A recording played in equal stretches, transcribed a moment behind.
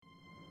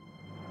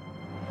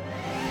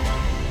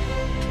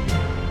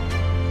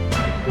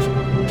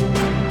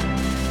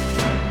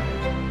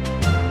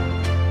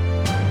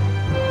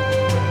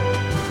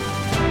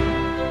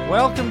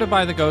Welcome to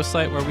By the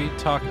Ghostlight, where we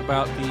talk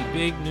about the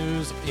big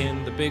news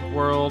in the big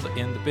world,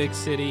 in the big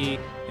city,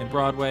 in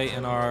Broadway,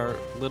 in our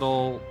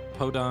little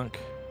podunk,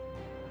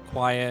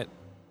 quiet,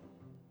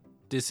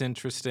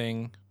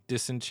 disinteresting,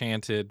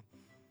 disenchanted,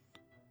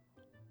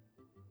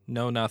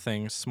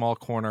 know-nothing, small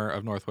corner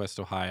of Northwest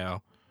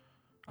Ohio.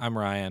 I'm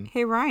Ryan.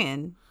 Hey,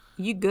 Ryan.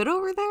 You good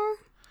over there?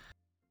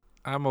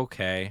 I'm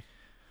okay.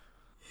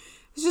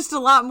 It's just a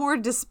lot more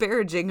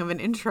disparaging of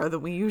an intro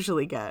than we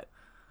usually get.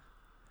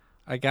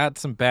 I got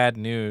some bad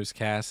news,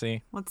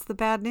 Cassie. What's the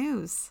bad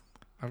news?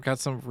 I've got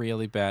some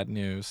really bad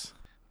news.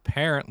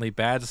 Apparently,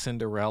 Bad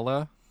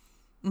Cinderella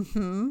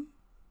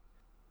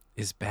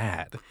is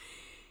bad.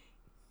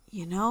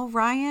 You know,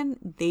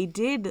 Ryan, they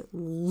did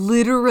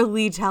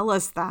literally tell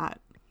us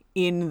that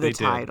in the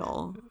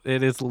title.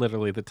 It is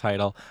literally the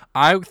title.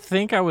 I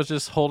think I was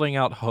just holding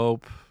out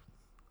hope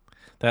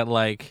that,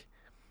 like,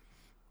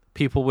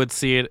 people would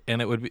see it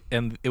and it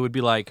would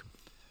be like,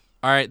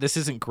 all right, this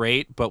isn't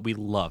great, but we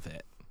love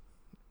it.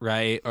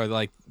 Right? Or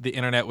like the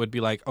internet would be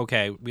like,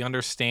 okay, we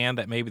understand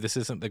that maybe this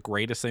isn't the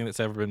greatest thing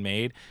that's ever been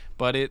made,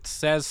 but it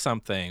says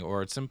something,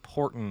 or it's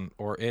important,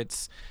 or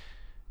it's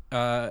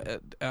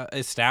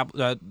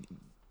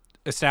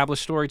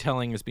established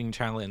storytelling is being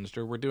challenged,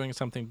 or we're doing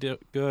something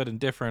good and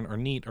different or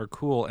neat or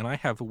cool. And I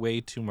have way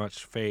too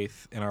much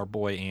faith in our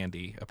boy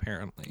Andy,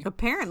 apparently.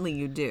 Apparently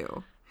you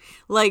do.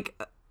 Like,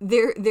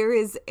 there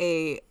is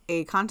a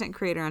content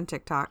creator on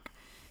TikTok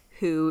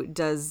who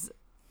does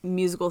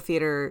musical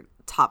theater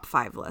top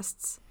 5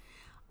 lists.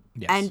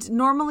 Yes. And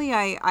normally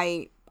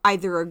I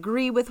either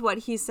agree with what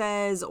he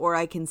says or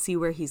I can see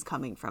where he's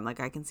coming from. Like,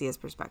 I can see his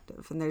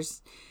perspective. And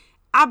there's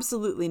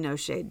absolutely no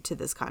shade to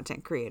this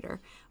content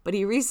creator. But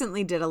he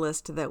recently did a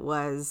list that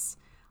was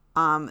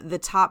the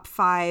top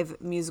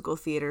 5 musical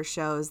theater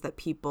shows that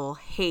people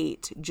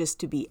hate just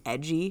to be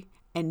edgy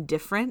and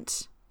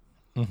different.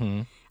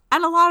 Mm-hmm.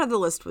 And a lot of the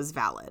list was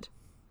valid.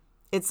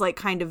 It's like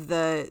kind of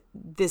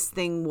this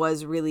thing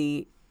was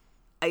really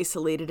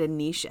isolated and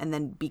niche and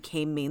then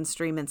became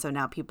mainstream, and so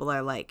now people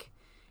are like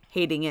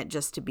hating it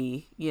just to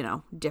be, you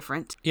know,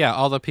 different. Yeah,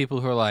 all the people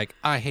who are like,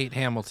 I hate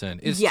Hamilton,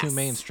 it's too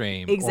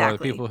mainstream. Exactly. Or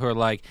the people who are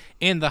like,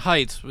 In the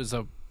Heights was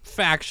a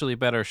factually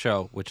better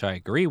show, which I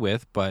agree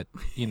with, but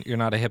you're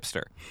not a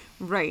hipster.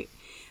 Right.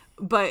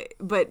 But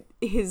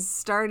his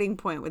starting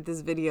point with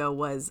this video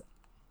was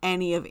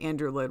any of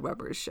Andrew Lloyd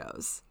Webber's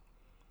shows.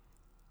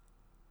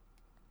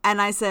 And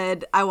I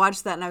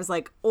watched that and I was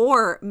like,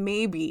 or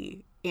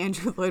maybe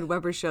Andrew Lloyd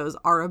Webber shows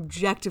are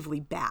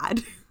objectively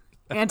bad,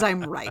 and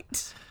I'm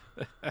right.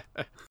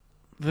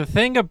 The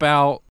thing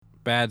about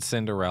Bad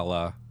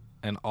Cinderella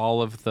and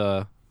all of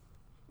the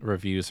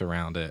reviews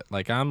around it,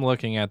 like, I'm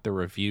looking at the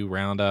review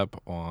roundup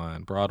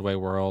on Broadway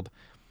World,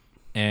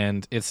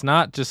 and it's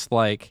not just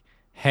like,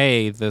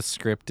 hey, the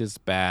script is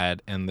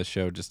bad and the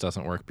show just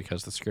doesn't work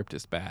because the script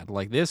is bad.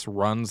 Like, this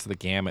runs the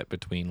gamut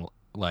between,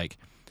 like,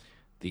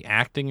 the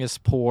acting is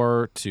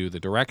poor, to the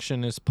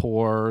direction is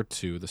poor,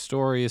 to the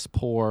story is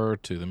poor,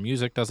 to the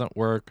music doesn't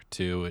work,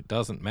 to it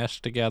doesn't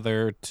mesh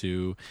together,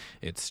 to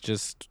it's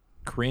just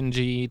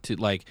cringy, to,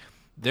 like,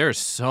 there's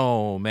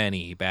so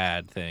many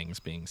bad things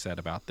being said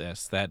about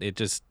this that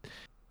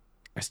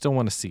I still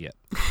want to see it.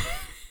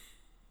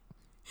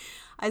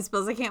 I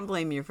suppose I can't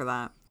blame you for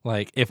that.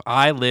 Like, if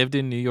I lived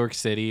in New York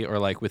City or,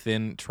 like,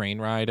 within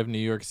train ride of New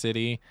York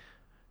City,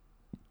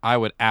 I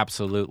would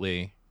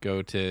absolutely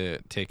go to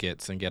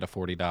tickets and get a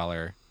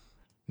 $40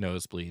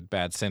 nosebleed.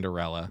 Bad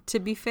Cinderella. To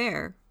be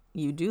fair,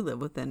 you do live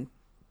within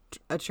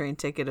a train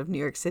ticket of New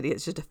York City.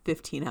 It's just a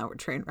 15-hour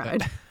train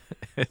ride.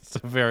 It's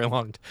a very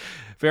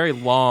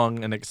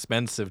long and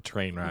expensive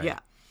train ride. Yeah.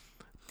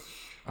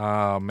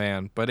 Oh,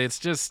 man. But it's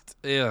just,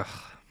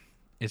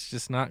 it's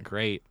just not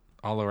great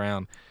all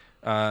around.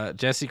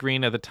 Jesse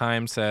Green of The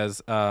Times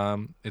says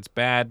it's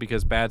bad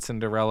because Bad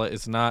Cinderella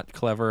is not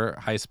clever,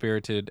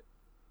 high-spirited,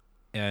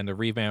 and a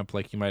revamp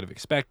like you might have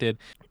expected.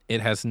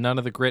 It has none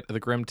of the grit of the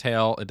grim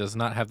tale. It does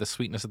not have the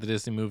sweetness of the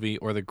Disney movie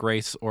or the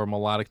grace or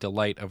melodic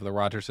delight of the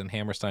Rodgers and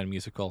Hammerstein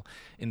musical.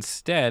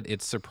 Instead,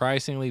 it's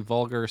surprisingly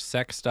vulgar,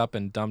 sexed up,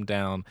 and dumbed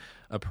down,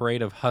 a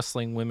parade of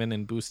hustling women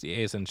in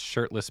bustiers and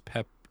shirtless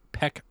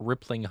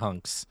peck-rippling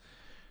hunks.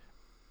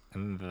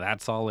 And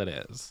that's all it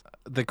is.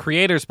 The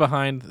creators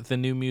behind the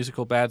new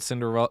musical Bad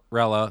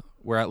Cinderella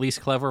were at least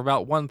clever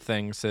about one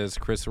thing, says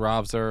Chris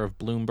Rovzer of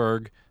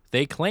Bloomberg.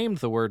 They claimed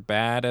the word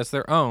bad as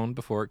their own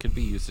before it could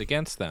be used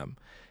against them.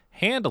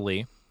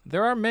 Handily,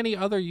 there are many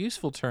other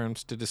useful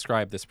terms to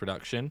describe this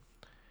production.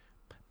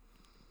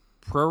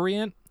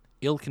 Prurient,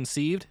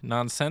 ill-conceived,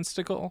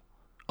 nonsensical,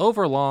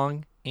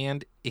 overlong,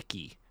 and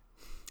icky.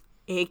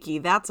 Icky,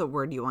 that's a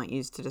word you want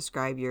used to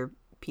describe your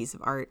piece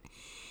of art.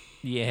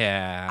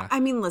 Yeah. I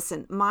mean,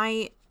 listen,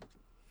 my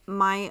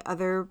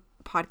other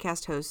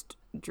podcast host,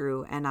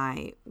 Drew, and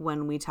I,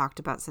 when we talked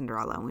about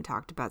Cinderella and we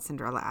talked about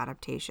Cinderella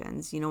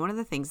adaptations, you know, one of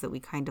the things that we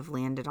kind of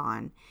landed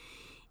on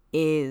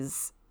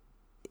is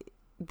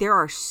there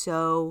are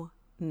so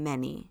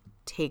many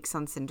takes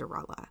on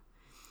Cinderella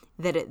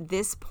that at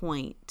this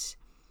point,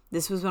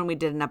 this was when we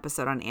did an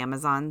episode on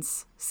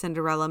Amazon's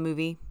Cinderella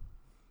movie.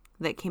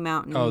 that came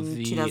out in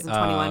the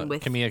 2021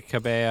 with Camila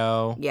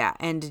Cabello. Yeah,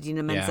 and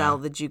Idina Menzel,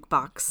 the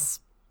jukebox.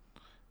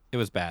 It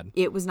was bad.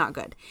 It was not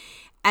good.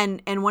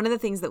 And one of the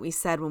things that we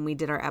said when we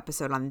did our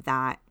episode on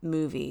that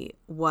movie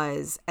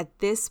was, at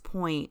this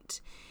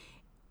point,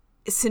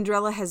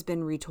 Cinderella has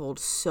been retold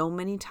so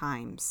many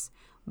times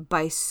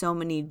by so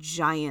many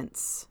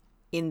giants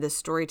in the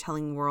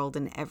storytelling world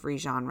in every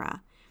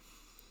genre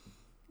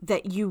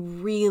that you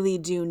really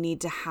do need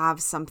to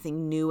have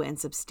something new and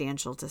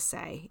substantial to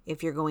say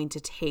if you're going to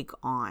take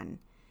on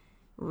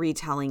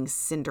retelling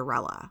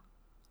Cinderella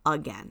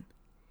again.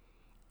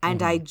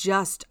 And I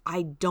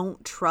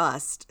don't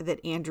trust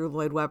that Andrew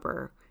Lloyd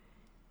Webber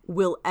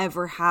will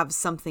ever have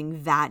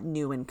something that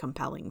new and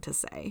compelling to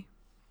say.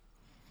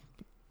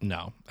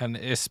 No, and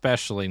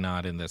especially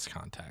not in this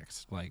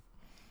context. Like,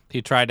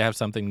 he tried to have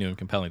something new and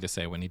compelling to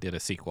say when he did a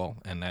sequel,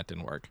 and that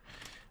didn't work.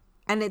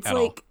 And it's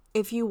like,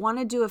 if you want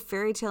to do a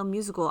fairy tale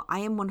musical, I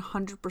am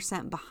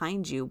 100%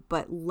 behind you,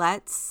 but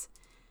let's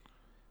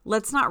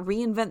not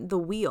reinvent the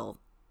wheel.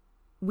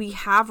 We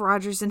have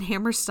Rodgers and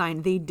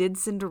Hammerstein. They did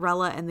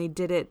Cinderella and they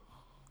did it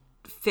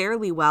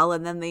fairly well,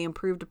 and then they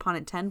improved upon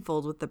it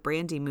tenfold with the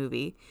Brandy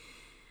movie,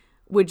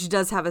 which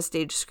does have a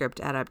stage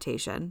script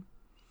adaptation.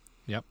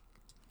 Yep.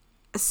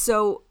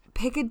 So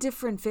pick a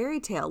different fairy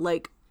tale.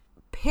 Like,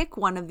 pick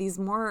one of these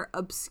more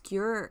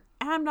obscure,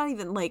 and I'm not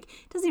even like,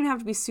 it doesn't even have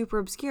to be super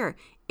obscure.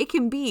 It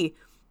can be,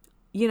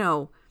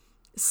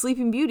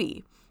 Sleeping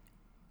Beauty.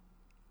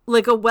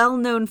 Like a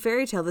well-known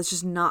fairy tale that's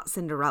just not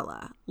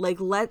Cinderella. Like,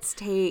 let's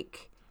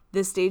take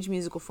the stage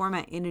musical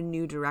format in a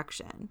new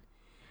direction.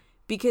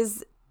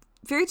 Because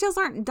fairy tales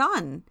aren't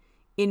done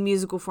in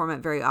musical format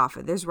very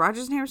often. There's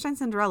Rodgers and Hammerstein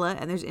Cinderella,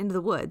 and there's Into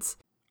the Woods.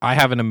 I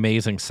have an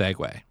amazing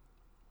segue.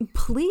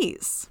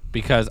 Please.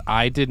 Because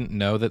I didn't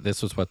know that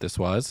this was what this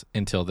was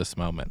until this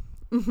moment.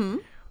 Mm-hmm.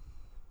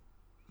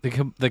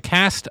 The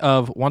cast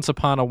of Once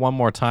Upon a One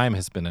More Time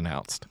has been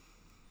announced.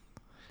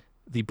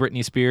 The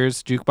Britney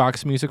Spears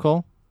jukebox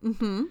musical.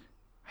 Mm-hmm.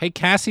 Hey,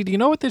 Cassie, do you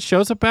know what this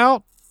show's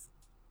about?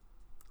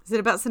 Is it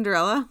about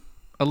Cinderella?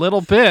 A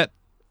little bit.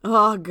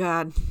 Oh,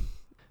 God.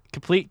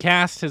 Complete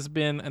cast has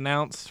been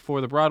announced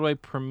for the Broadway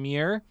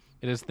premiere.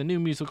 It is the new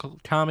musical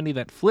comedy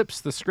that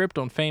flips the script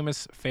on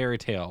famous fairy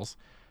tales,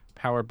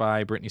 powered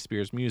by Britney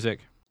Spears music.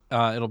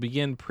 It'll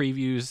begin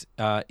previews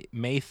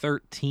May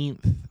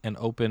 13th and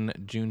open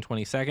June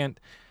 22nd.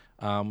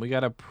 We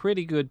got a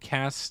pretty good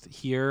cast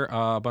here,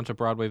 a bunch of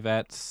Broadway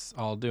vets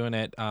all doing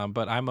it,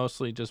 but I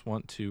mostly just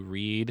want to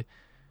read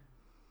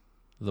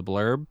the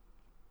blurb.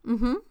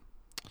 Mm-hmm.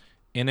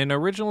 In an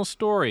original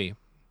story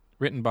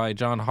written by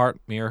John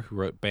Hartmere, who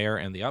wrote Bear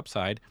and the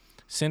Upside,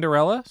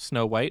 Cinderella,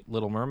 Snow White,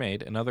 Little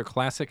Mermaid, and other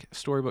classic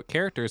storybook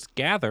characters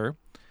gather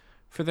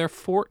for their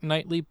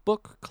fortnightly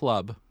book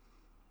club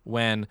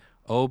when,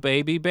 oh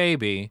baby,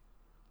 baby,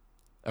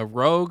 a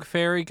rogue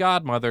fairy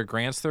godmother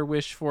grants their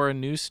wish for a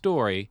new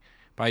story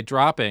by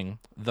dropping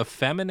the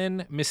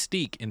feminine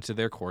mystique into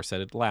their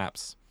corseted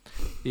laps.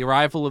 The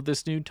arrival of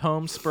this new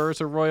tome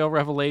spurs a royal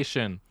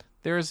revelation.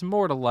 There is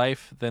more to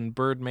life than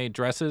bird-made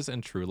dresses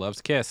and true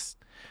love's kiss.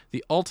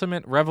 The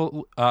ultimate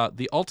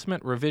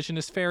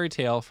revisionist fairy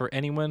tale for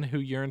anyone who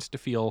yearns to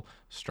feel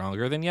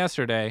stronger than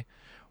yesterday.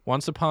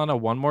 Once Upon a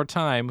One More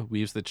Time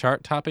weaves the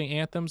chart-topping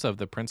anthems of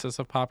the Princess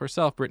of Pop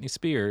herself, Britney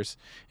Spears,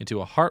 into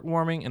a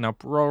heartwarming and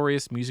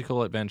uproarious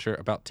musical adventure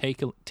about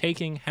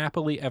taking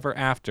happily ever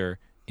after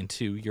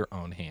into your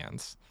own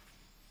hands.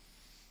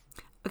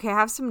 Okay, I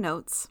have some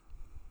notes.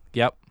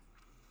 Yep.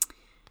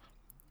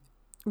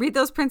 Read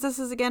those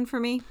princesses again for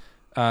me.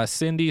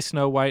 Cindy,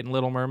 Snow White, and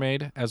Little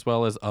Mermaid, as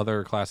well as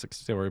other classic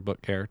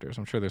storybook characters.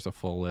 I'm sure there's a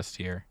full list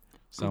here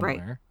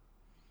somewhere.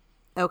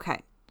 Right.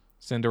 Okay.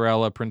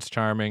 Cinderella, Prince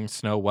Charming,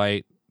 Snow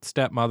White,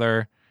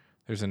 Stepmother.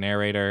 There's a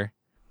narrator.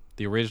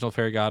 The original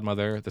fairy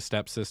godmother, the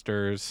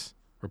stepsisters,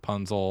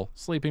 Rapunzel,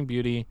 Sleeping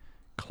Beauty,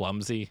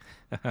 Clumsy,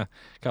 a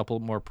couple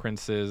more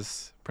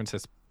princes,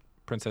 Princess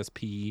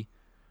P,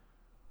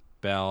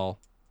 Belle,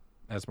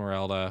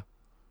 Esmeralda,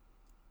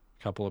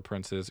 a couple of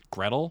princes,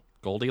 Gretel,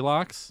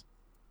 Goldilocks,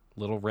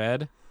 Little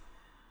Red.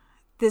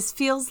 This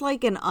feels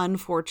like an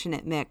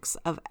unfortunate mix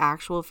of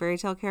actual fairy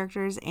tale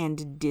characters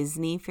and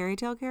Disney fairy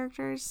tale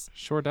characters.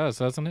 Sure does,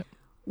 doesn't it?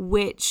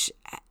 Which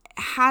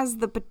has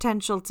the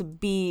potential to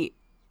be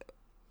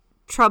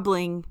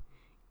troubling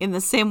in the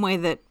same way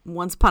that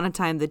Once Upon a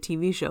Time the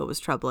TV show was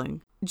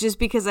troubling. Just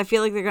because I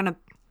feel like they're going to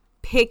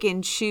pick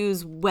and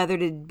choose whether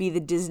to be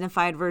the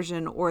Disneyfied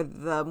version or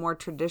the more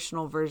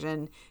traditional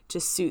version to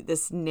suit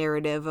this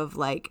narrative of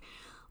like,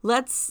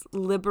 let's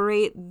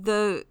liberate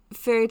the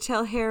fairy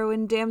tale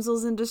heroine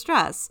damsels in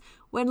distress.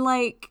 When,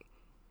 like,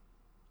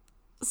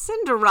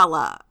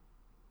 Cinderella,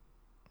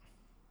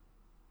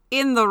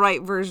 in the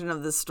right version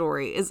of the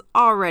story, is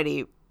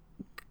already...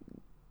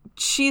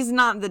 She's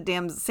not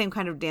the same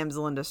kind of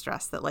damsel in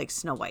distress that, like,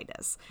 Snow White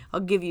is.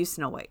 I'll give you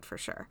Snow White for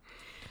sure.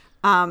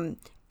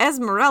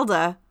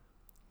 Esmeralda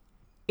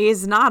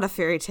is not a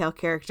fairy tale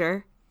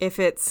character if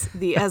it's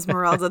the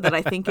Esmeralda that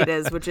I think it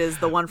is, which is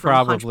the one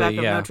from Hunchback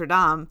of Notre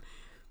Dame.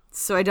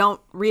 So I don't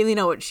really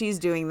know what she's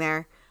doing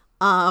there.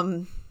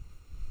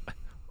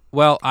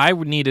 Well, I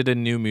needed a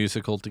new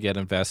musical to get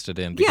invested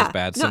in because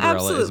Bad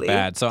Cinderella is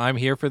bad. So I'm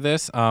here for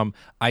this. I'm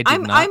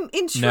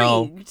intrigued.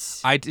 No,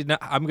 I did not.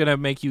 I'm gonna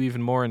make you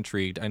even more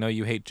intrigued. I know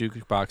you hate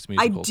jukebox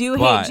musicals. I do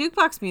hate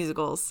jukebox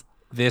musicals.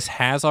 This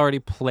has already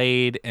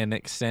played an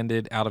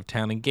extended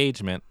out-of-town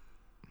engagement.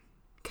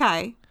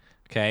 Okay.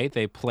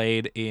 They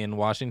played in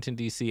Washington,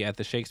 D.C. at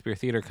the Shakespeare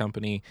Theater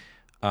Company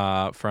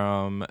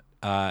from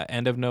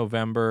end of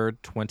November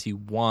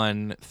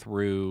 21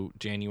 through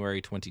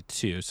January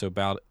 22. So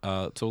a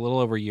little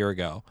over a year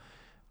ago.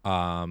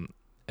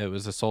 It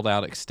was a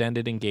sold-out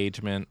extended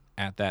engagement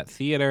at that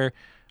theater.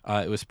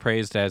 It was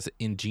praised as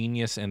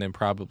ingenious and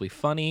improbably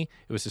funny.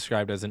 It was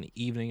described as an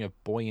evening of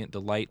buoyant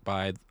delight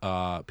by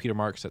Peter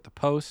Marks at the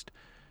Post,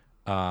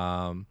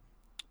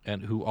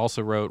 and who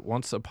also wrote,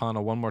 "Once Upon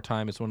a One More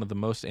Time is one of the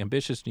most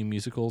ambitious new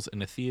musicals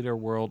in a theater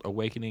world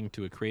awakening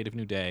to a creative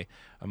new day,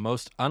 a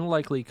most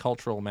unlikely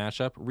cultural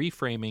mashup,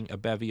 reframing a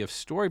bevy of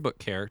storybook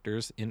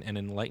characters in an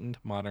enlightened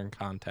modern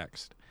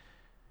context."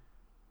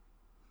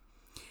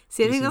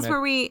 See, I think that's where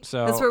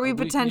we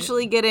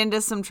potentially get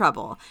into some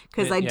trouble,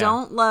 because I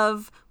don't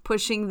love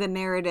pushing the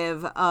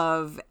narrative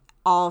of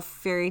all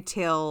fairy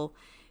tale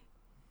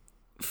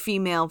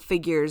female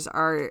figures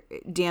are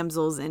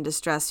damsels in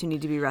distress who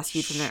need to be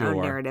rescued from their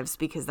own narratives,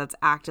 because that's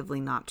actively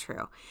not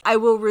true. I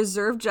will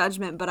reserve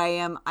judgment, but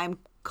I'm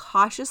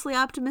cautiously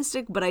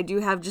optimistic, but I do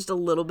have just a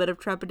little bit of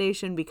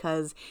trepidation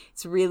because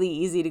it's really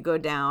easy to go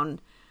down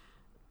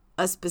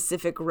a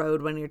specific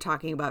road when you're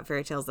talking about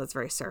fairy tales that's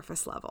very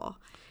surface level.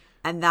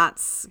 And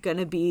that's going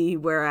to be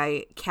where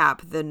I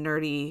cap the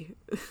nerdy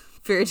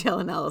fairy tale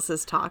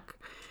analysis talk.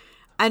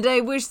 And I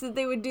wish that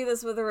they would do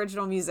this with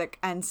original music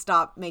and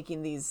stop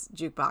making these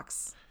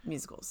jukebox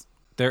musicals.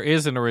 There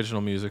is an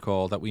original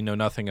musical that we know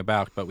nothing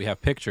about, but we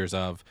have pictures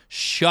of,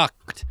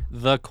 Shucked,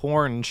 the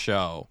corn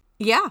show.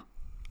 Yeah.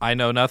 I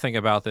know nothing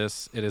about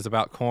this. It is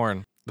about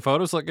corn. The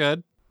photos look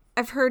good.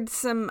 I've heard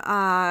some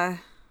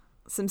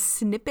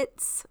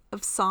snippets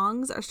of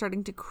songs are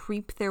starting to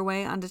creep their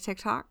way onto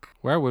TikTok.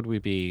 Where would we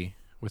be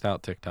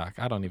without TikTok?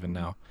 I don't even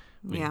know.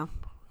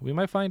 We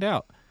might find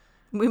out.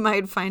 We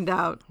might find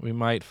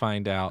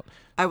out.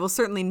 I will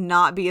certainly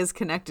not be as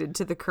connected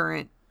to the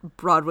current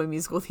Broadway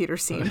musical theater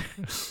scene.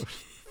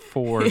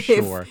 For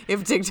sure.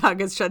 If TikTok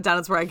gets shut down,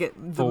 it's where I get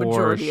the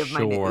majority of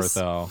my news. For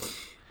sure,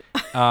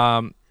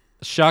 though.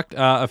 Shucked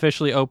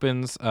officially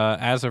opens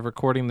as of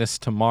recording this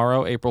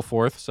tomorrow, April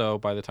 4th. So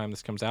by the time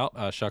this comes out,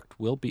 Shucked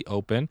will be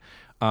open.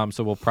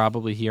 So we'll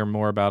probably hear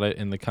more about it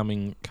in the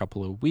coming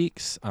couple of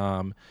weeks.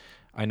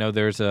 I know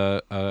there's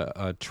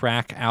a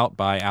track out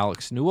by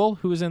Alex Newell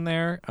who is in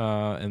there,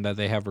 and that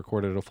they have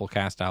recorded a full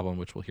cast album,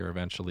 which we'll hear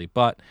eventually.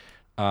 But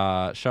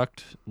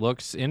Shucked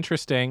looks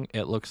interesting.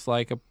 It looks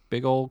like a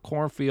big old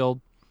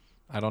cornfield.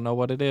 I don't know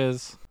what it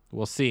is.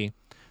 We'll see.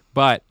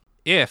 But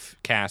if,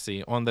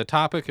 Cassie, on the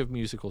topic of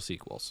musical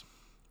sequels.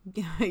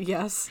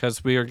 Yes.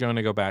 Because we are going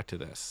to go back to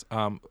this.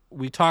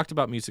 We talked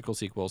about musical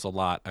sequels a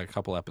lot a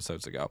couple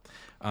episodes ago.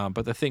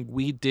 But the thing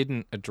we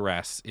didn't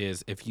address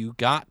is, if you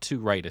got to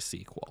write a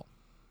sequel,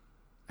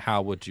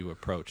 how would you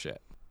approach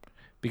it?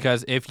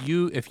 Because if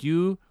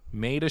you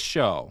made a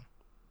show,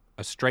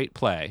 a straight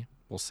play,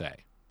 we'll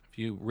say, if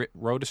you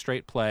wrote a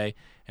straight play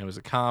and it was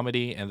a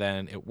comedy and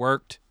then it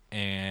worked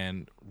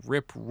and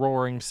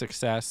rip-roaring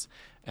success,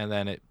 and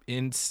then it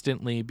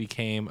instantly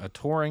became a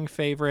touring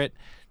favorite,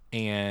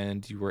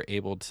 and you were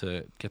able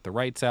to get the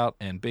rights out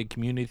and big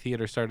community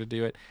theater started to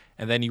do it,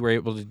 and then you were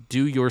able to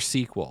do your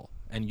sequel,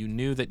 and you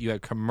knew that you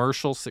had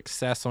commercial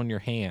success on your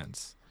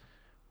hands.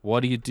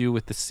 What do you do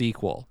with the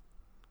sequel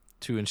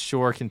to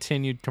ensure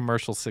continued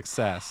commercial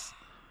success?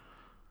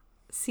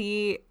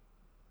 See,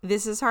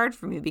 this is hard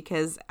for me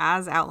because,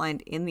 as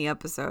outlined in the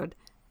episode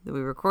that we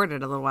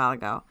recorded a little while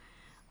ago,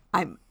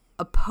 I'm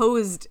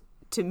opposed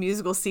to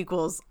musical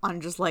sequels on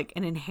just like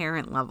an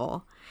inherent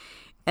level.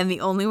 And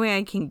the only way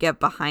I can get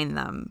behind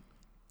them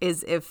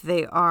is if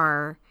they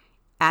are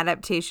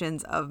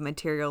adaptations of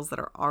materials that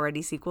are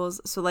already sequels.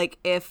 So like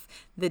if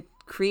the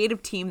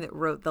creative team that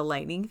wrote the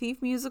Lightning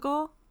Thief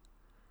musical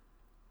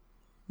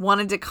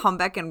wanted to come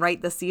back and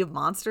write the Sea of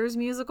Monsters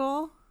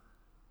musical,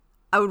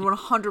 I would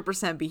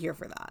 100% be here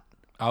for that.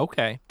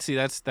 Okay. See,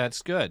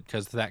 that's good,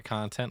 because that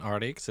content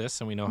already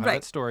exists and we know how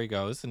that story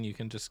goes, and you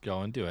can just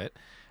go and do it,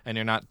 and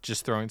you're not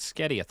just throwing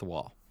sketty at the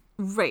wall.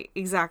 Right,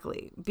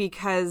 exactly.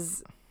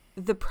 Because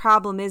the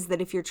problem is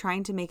that if you're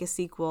trying to make a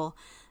sequel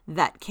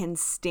that can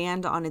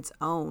stand on its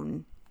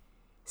own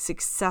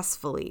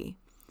successfully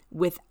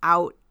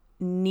without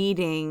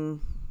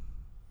needing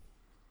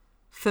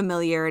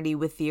familiarity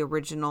with the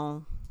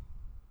original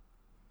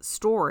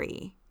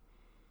story,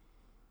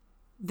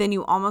 then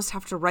you almost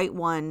have to write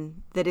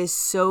one that is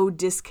so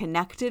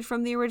disconnected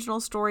from the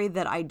original story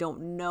that I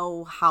don't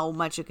know how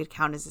much it could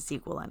count as a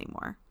sequel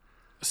anymore.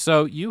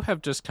 So you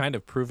have just kind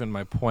of proven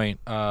my point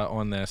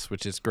on this,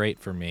 which is great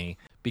for me,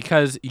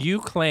 because you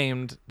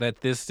claimed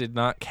that this did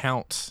not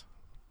count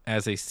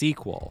as a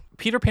sequel.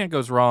 Peter Pan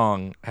Goes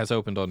Wrong has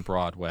opened on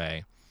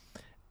Broadway,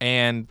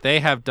 And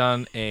they have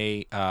done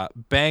a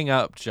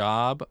bang-up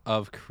job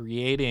of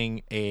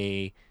creating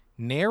a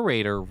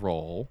narrator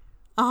role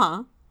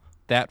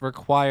that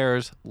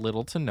requires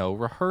little to no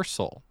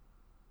rehearsal.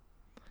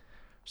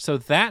 So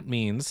that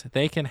means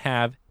they can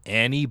have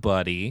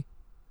anybody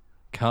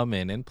come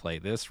in and play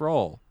this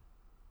role.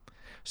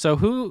 So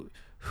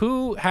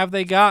who have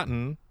they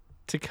gotten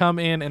to come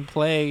in and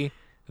play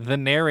the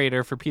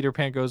narrator for Peter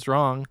Pan Goes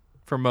Wrong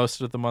for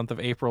most of the month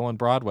of April on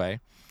Broadway?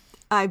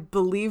 I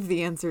believe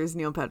the answer is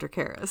Neil Patrick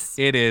Harris.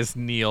 It is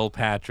Neil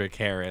Patrick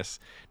Harris.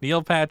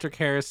 Neil Patrick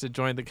Harris to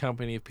join the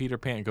company of Peter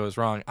Pan Goes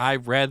Wrong. I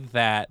read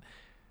that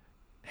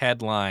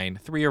headline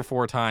 3 or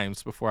 4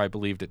 times before I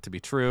believed it to be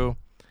true.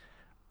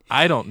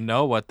 I don't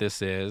know what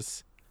this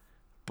is,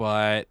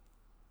 but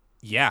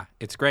yeah,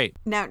 it's great.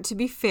 Now, to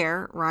be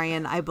fair,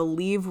 Ryan, I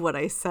believe what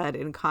I said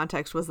in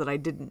context was that I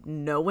didn't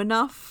know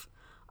enough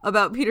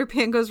about Peter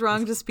Pan Goes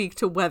Wrong to speak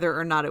to whether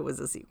or not it was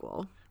a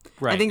sequel.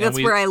 Right. I think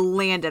that's where I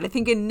landed. I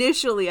think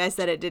initially I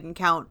said it didn't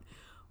count,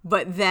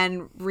 but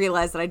then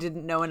realized that I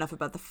didn't know enough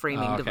about the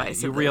framing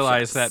device. You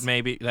realize that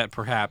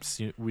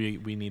perhaps we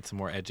need some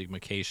more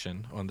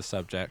education on the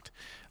subject.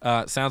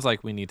 Sounds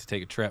like we need to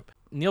take a trip.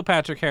 Neil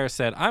Patrick Harris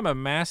said, "I'm a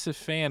massive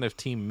fan of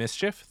Team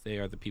Mischief. They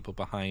are the people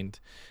behind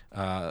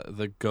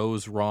the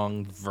Goes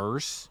Wrong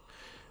verse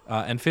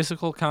and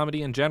physical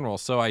comedy in general.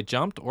 So I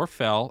jumped or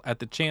fell at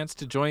the chance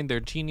to join their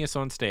genius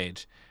on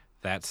stage.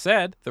 That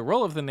said, the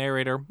role of the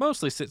narrator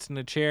mostly sits in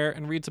a chair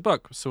and reads a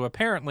book, so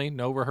apparently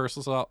no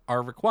rehearsals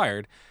are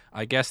required.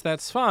 I guess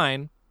that's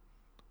fine.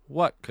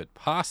 What could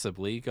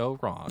possibly go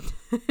wrong?"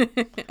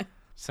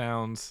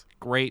 Sounds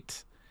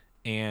great,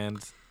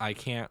 and I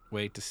can't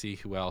wait to see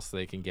who else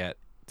they can get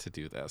to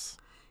do this.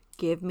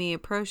 Give me a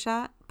pro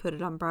shot, put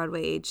it on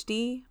Broadway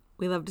HD.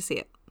 We love to see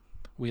it.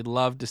 We'd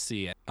love to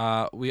see it.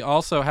 We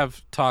also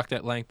have talked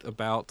at length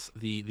about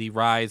the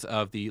rise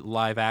of the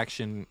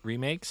live-action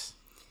remakes.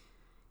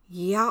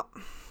 Yep.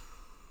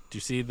 Do you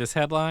see this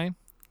headline?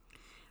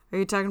 Are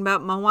you talking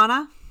about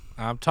Moana?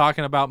 I'm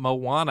talking about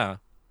Moana.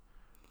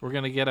 We're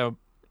going to get a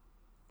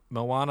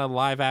Moana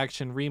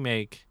live-action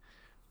remake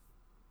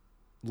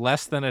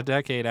less than a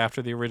decade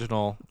after the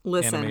original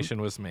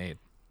animation was made.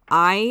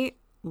 I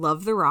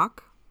love The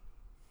Rock.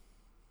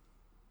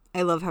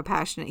 I love how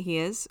passionate he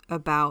is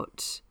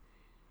about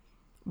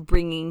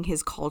bringing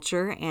his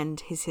culture and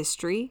his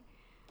history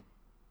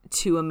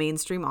to a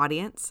mainstream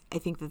audience. I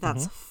think that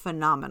that's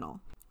phenomenal.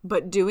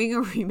 But doing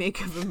a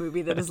remake of a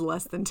movie that is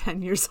less than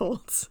 10 years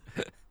old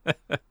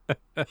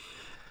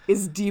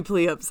is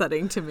deeply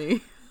upsetting to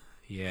me.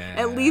 Yeah.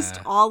 At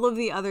least all of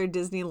the other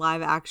Disney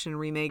live action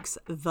remakes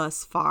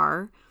thus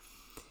far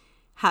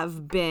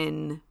have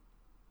been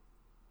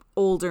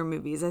older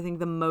movies. I think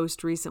the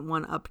most recent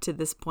one up to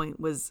this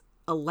point was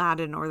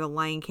Aladdin or The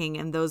Lion King,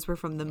 and those were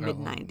from the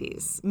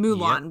mid-90s.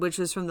 Mulan, which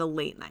was from the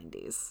late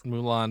 90s.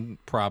 Mulan,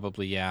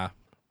 probably, yeah.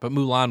 But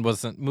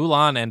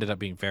Mulan ended up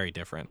being very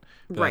different.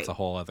 But That's a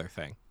whole other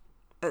thing.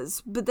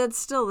 But that's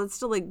still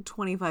like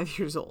 25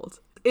 years old.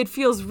 It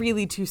feels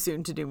really too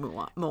soon to do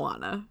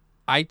Moana.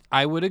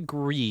 I would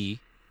agree.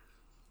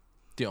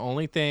 The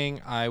only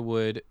thing I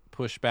would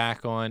push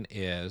back on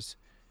is,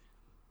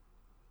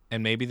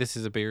 and maybe this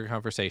is a bigger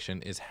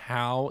conversation, is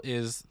how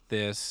is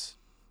this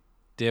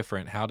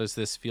different? How does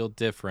this feel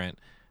different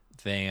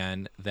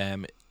than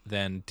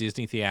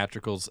Disney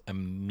Theatricals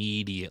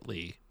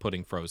immediately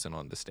putting Frozen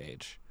on the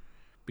stage?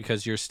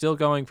 Because you're still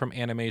going from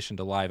animation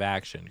to live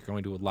action. You're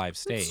going to a live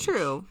stage. It's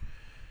true.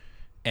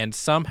 And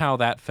somehow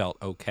that felt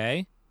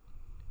okay.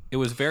 It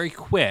was very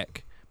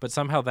quick, but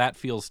somehow that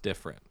feels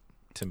different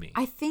to me.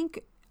 I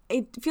think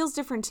it feels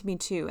different to me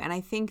too. And I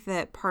think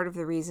that part of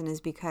the reason is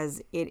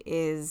because it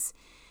is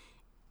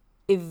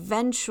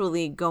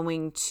eventually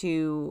going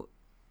to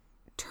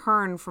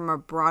turn from a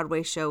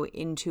Broadway show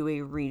into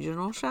a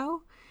regional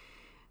show.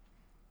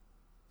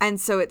 And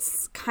so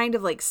it's kind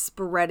of like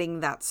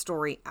spreading that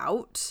story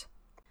out.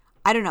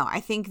 I don't know. I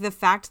think the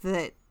fact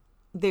that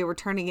they were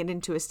turning it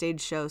into a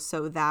stage show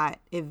so that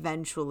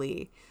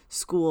eventually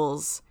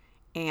schools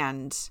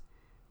and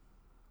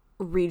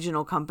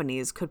regional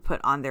companies could put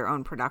on their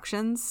own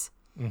productions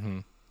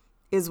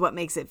is what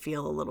makes it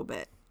feel a little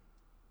bit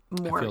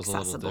more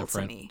accessible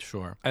to me.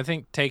 Sure. I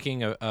think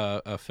taking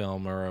a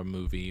film or a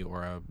movie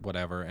or a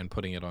whatever and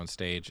putting it on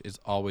stage is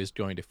always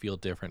going to feel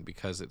different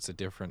because it's a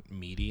different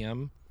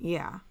medium.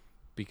 Yeah.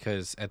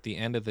 Because at the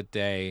end of the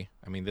day,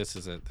 I mean, this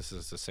is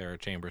a Sarah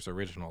Chambers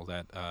original,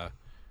 that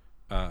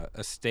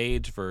a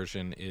stage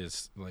version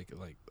is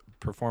like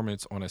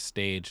performance on a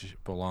stage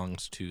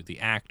belongs to the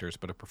actors,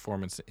 but a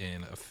performance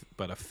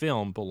but a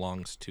film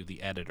belongs to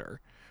the editor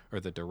or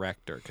the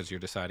director, because you're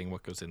deciding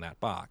what goes in that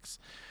box.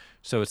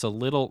 So it's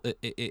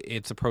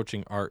it's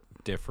approaching art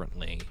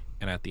differently.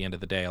 And at the end of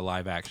the day, a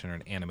live action or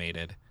an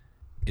animated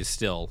is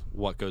still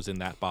what goes in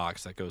that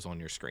box that goes on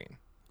your screen.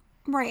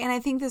 Right. And I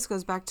think this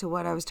goes back to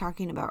what I was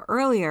talking about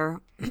earlier,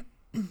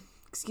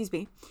 excuse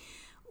me,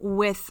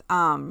 with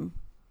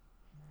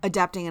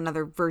adapting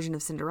another version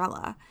of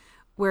Cinderella,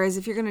 Whereas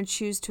if you're going to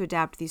choose to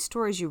adapt these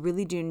stories, you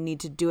really do need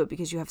to do it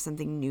because you have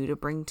something new to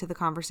bring to the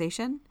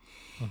conversation.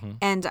 Mm-hmm.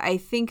 And I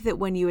think that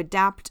when you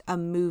adapt a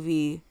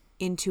movie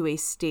into a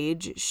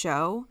stage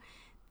show,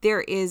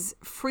 there is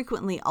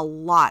frequently a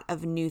lot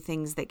of new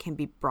things that can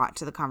be brought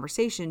to the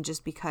conversation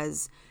just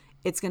because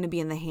it's going to be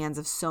in the hands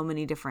of so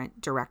many different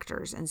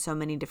directors and so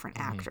many different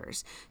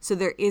actors. So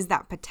there is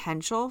that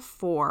potential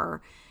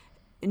for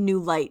new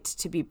light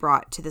to be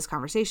brought to this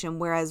conversation.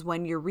 Whereas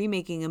when you're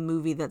remaking a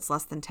movie that's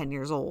less than 10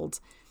 years old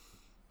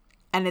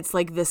and it's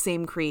like the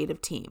same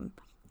creative team,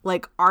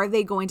 like, are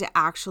they going to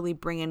actually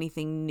bring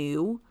anything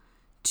new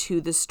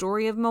to the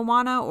story of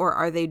Moana, or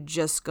are they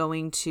just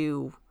going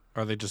to...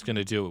 Are they just going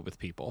to do it with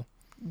people?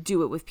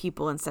 Do it with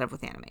people instead of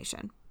with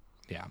animation.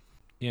 Yeah.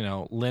 You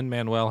know,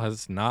 Lin-Manuel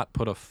has not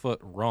put a foot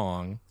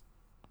wrong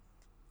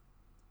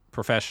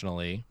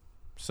professionally,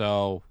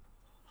 so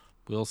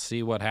we'll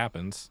see what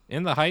happens.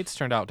 In the Heights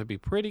turned out to be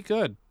pretty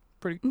good.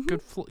 Pretty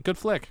good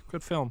flick.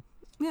 Good film.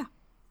 Yeah.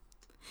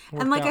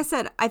 And like I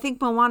said, I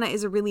think Moana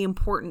is a really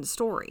important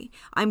story.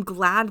 I'm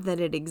glad that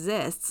it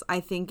exists. I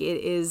think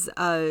it is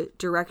a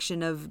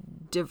direction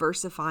of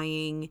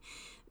diversifying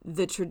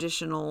the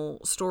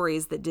traditional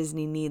stories that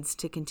Disney needs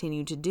to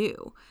continue to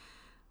do.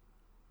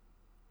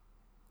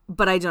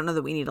 But I don't know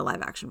that we need a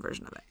live action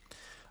version of it.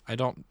 I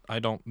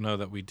don't know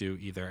that we do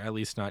either, at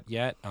least not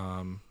yet.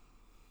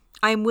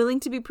 I'm willing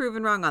to be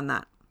proven wrong on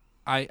that.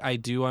 I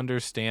do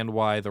understand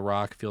why The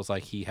Rock feels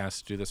like he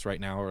has to do this right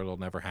now or it'll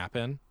never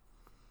happen.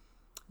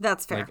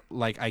 That's fair.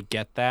 Like I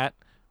get that.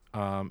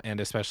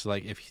 And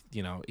especially like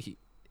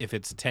if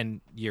it's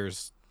 10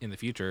 years in the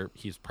future,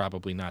 he's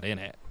probably not in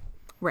it.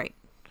 Right.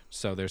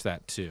 So there's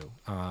that too.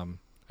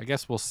 I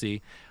guess we'll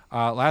see.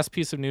 Last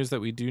piece of news that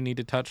we do need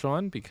to touch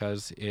on,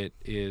 because it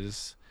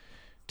is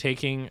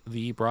taking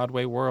the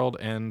Broadway world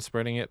and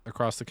spreading it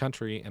across the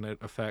country, and it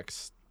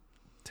affects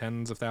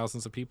tens of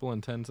thousands of people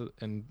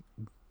and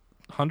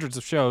hundreds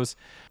of shows.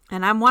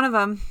 And I'm one of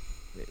them.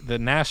 The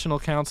National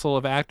Council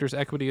of Actors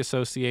Equity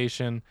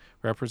Association,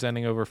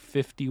 representing over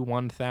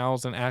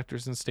 51,000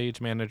 actors and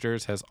stage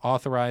managers, has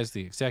authorized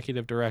the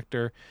executive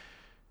director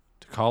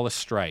to call a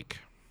strike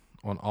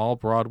on all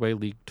Broadway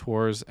League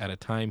tours at a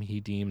time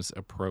he deems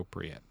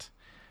appropriate.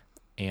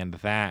 And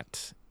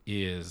that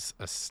is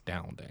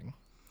astounding.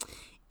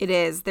 It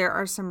is. There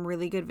are some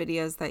really good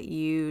videos that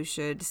you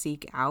should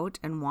seek out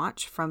and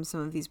watch from some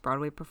of these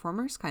Broadway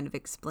performers, kind of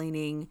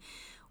explaining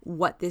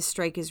what this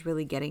strike is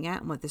really getting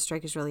at and what this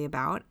strike is really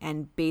about.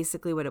 And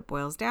basically what it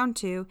boils down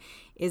to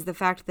is the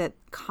fact that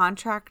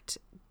contract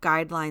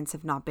guidelines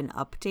have not been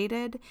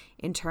updated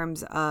in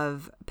terms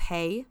of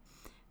pay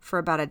for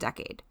about a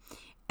decade.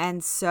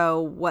 And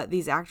so what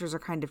these actors are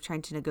kind of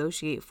trying to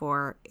negotiate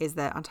for is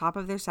that on top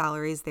of their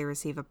salaries, they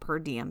receive a per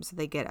diem. So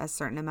they get a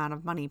certain amount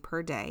of money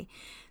per day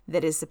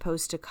that is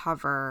supposed to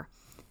cover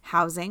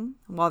housing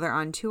while they're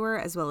on tour,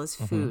 as well as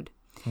food.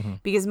 Mm-hmm.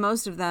 Because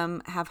most of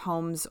them have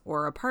homes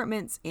or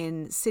apartments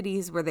in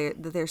cities where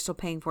they're still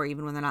paying for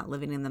even when they're not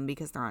living in them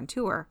because they're on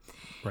tour.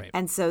 Right.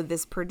 And so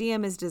this per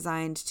diem is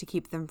designed to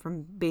keep them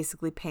from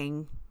basically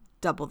paying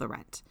double the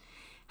rent.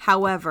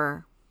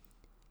 However,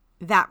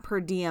 that per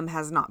diem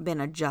has not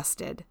been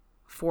adjusted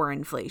for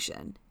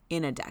inflation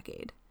in a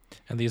decade.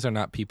 And these are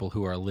not people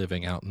who are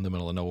living out in the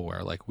middle of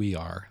nowhere like we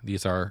are.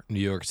 These are New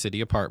York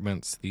City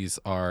apartments. These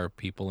are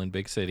people in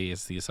big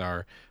cities. These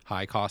are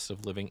high cost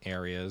of living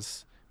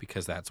areas,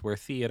 because that's where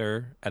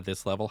theater at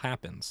this level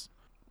happens.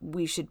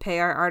 We should pay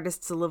our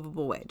artists a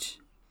livable wage.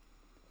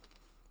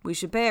 We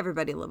should pay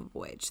everybody a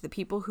livable wage. The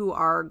people who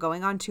are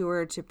going on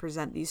tour to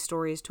present these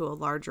stories to a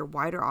larger,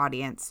 wider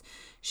audience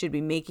should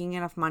be making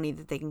enough money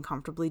that they can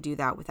comfortably do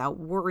that without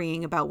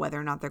worrying about whether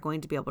or not they're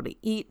going to be able to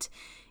eat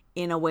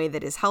in a way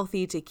that is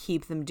healthy to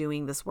keep them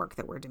doing this work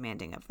that we're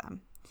demanding of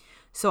them.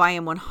 So I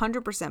am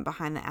 100%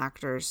 behind the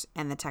actors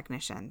and the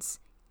technicians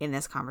in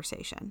this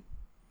conversation.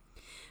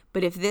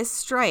 But if this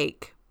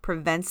strike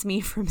prevents me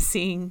from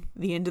seeing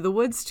the Into the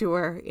Woods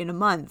tour in a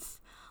month,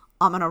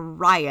 I'm going to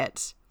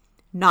riot.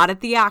 Not at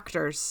the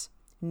actors,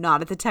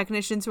 not at the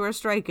technicians who are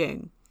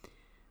striking,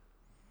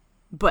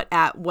 but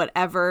at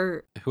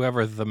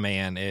whoever the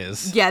man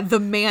is. Yeah, the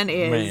man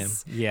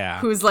is. Yeah.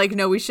 Who's like,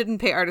 no, we shouldn't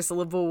pay artists a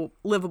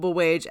livable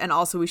wage, and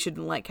also we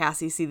shouldn't let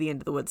Cassie see the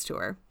Into the Woods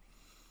tour.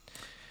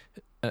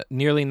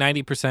 Nearly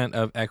 90%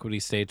 of equity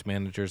stage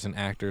managers and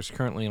actors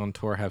currently on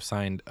tour have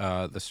signed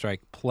the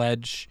strike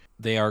pledge.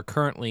 They are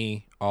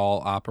currently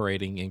all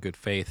operating in good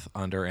faith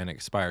under an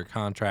expired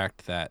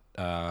contract that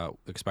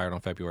expired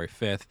on February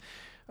 5th.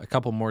 A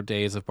couple more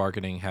days of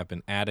bargaining have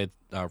been added,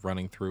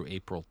 running through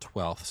April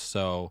 12th.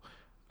 So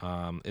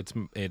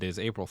it is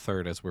April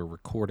 3rd as we're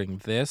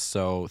recording this.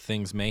 So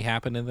things may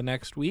happen in the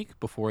next week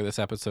before this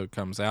episode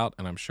comes out,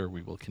 and I'm sure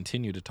we will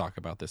continue to talk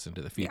about this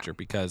into the future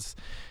because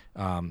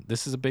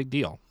this is a big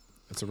deal.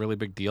 It's a really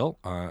big deal,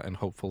 and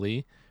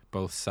hopefully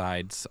both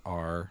sides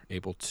are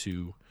able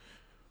to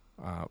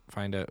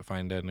find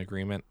an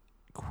agreement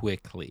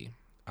quickly,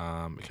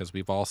 because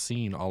we've all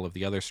seen all of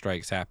the other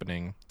strikes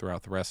happening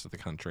throughout the rest of the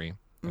country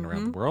and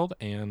around the world,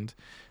 and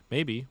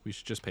maybe we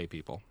should just pay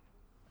people.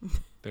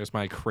 There's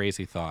my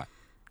crazy thought.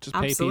 Just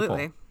pay Absolutely.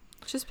 people.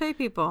 Just pay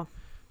people.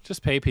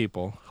 Just pay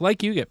people.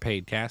 Like you get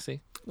paid,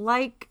 Cassie.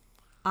 Like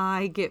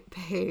I get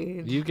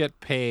paid. You get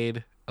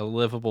paid a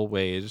livable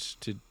wage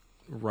to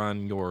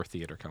run your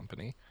theater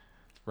company,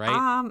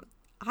 right?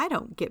 I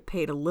don't get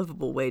paid a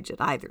livable wage at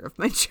either of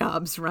my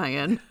jobs,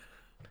 Ryan.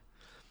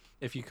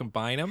 If you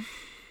combine them?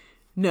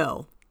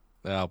 No.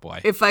 Oh,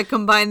 boy. If I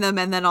combine them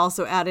and then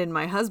also add in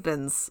my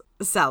husband's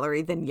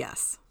salary, then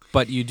yes.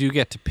 But you do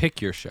get to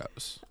pick your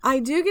shows. I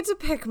do get to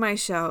pick my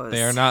shows.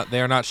 They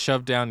are not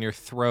shoved down your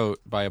throat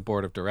by a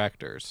board of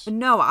directors.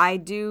 No, I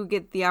do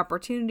get the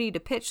opportunity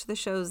to pitch the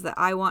shows that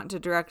I want to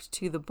direct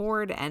to the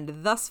board,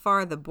 and thus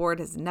far the board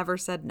has never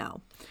said no.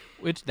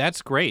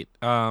 That's great.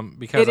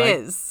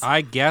 Because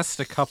I guessed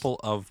a couple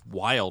of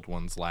wild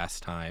ones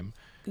last time.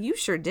 You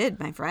sure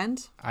did, my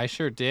friend. I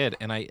sure did,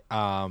 and I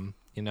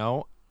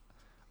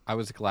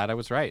was glad I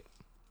was right.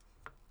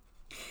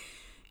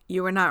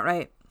 You were not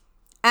right.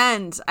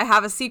 And I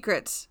have a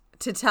secret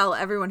to tell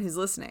everyone who's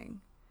listening.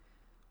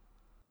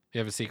 You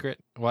have a secret?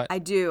 What? I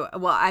do.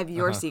 Well, I have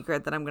your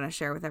secret that I'm going to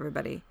share with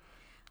everybody.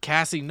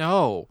 Cassie,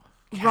 no.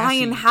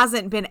 Ryan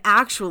hasn't been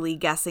actually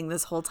guessing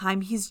this whole time.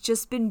 He's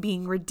just been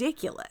being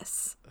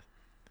ridiculous.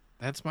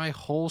 That's my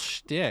whole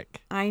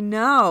shtick. I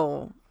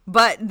know.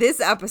 But this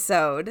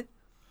episode,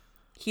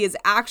 he is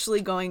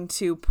actually going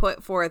to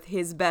put forth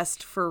his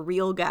best for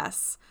real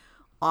guess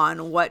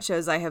on what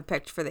shows I have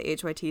picked for the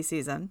HYT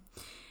season.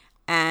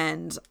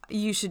 And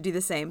you should do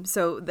the same.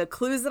 So the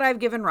clues that I've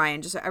given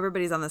Ryan, just so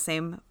everybody's on the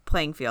same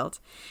playing field,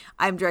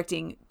 I'm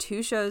directing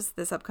 2 shows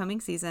this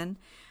upcoming season.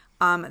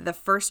 The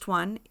first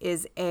one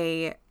is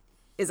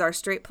our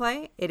straight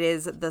play. It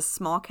is the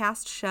small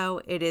cast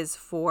show. It is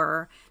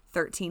for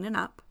 13 and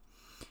up.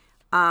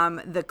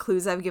 The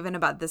clues I've given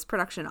about this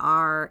production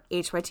are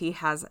HYT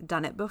has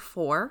done it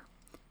before,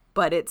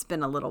 but it's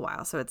been a little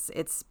while, so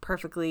it's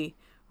perfectly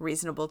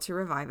reasonable to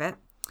revive it.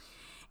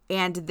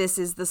 And this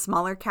is the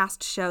smaller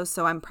cast show,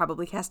 so I'm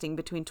probably casting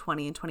between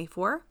 20 and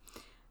 24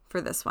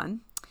 for this one.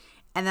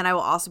 And then I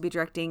will also be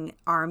directing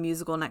our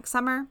musical next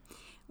summer,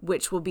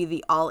 which will be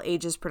the all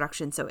ages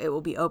production. So it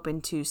will be open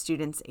to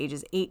students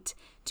ages 8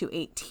 to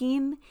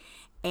 18.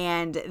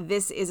 And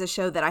this is a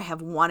show that I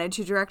have wanted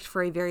to direct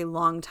for a very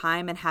long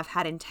time and have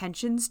had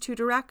intentions to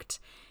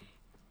direct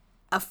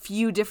a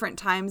few different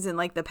times in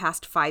like the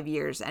past 5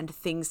 years. And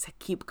things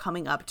keep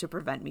coming up to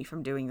prevent me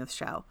from doing this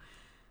show.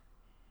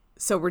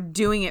 So we're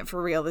doing it for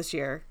real this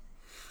year.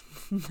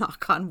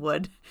 Knock on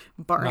wood.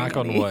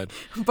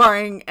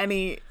 Barring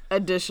any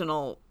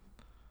additional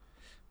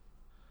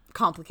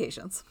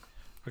complications.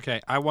 Okay,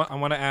 I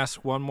want to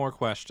ask one more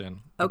question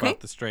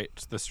about the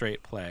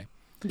straight play.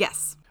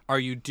 Yes. Are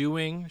you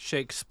doing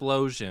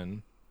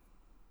Shakesplosion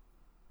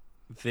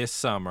this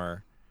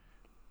summer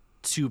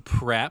to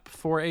prep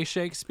for a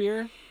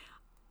Shakespeare?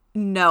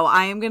 No,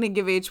 I am going to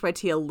give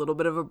HYT a little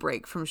bit of a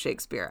break from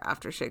Shakespeare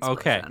after Shakesplosion.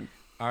 Okay.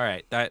 All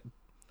right. That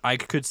I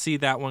could see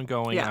that one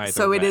going either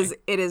so way.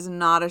 it is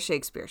not a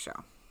Shakespeare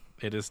show.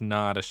 It is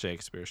not a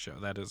Shakespeare show.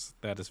 That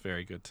is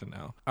very good to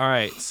know. All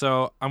right,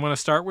 so I'm going to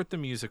start with the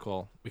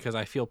musical because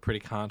I feel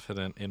pretty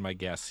confident in my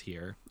guess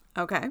here.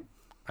 Okay.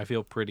 I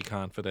feel pretty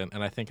confident,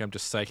 and I think I'm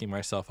just psyching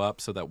myself up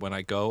so that when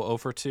I go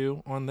over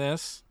 2 on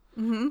this,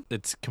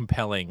 it's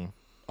compelling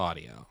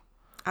audio.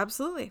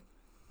 Absolutely.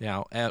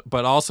 Now,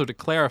 but also to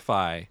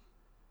clarify,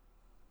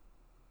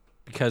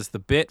 because the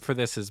bit for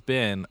this has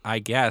been, I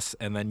guess,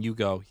 and then you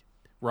go,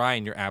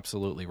 Ryan, you're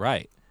absolutely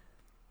right.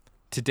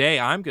 Today,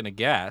 I'm going to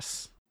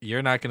guess.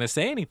 You're not going to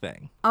say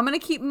anything. I'm going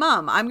to keep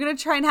mum. I'm going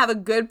to try and have a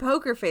good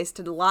poker face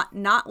to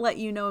not let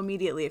you know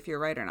immediately if you're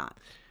right or not.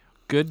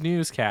 Good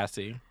news,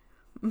 Cassie.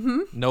 Mm-hmm.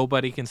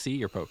 Nobody can see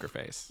your poker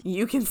face.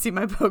 You can see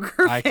my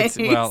poker face.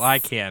 I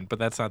can, but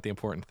that's not the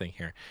important thing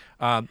here.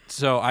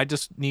 So I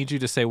just need you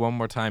to say one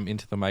more time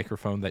into the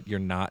microphone that you're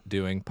not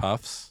doing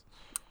puffs.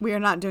 We are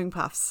not doing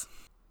puffs.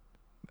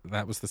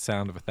 That was the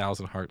sound of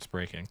 1,000 hearts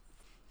breaking.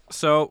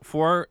 So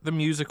for the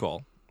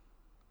musical,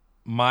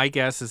 my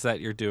guess is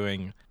that you're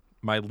doing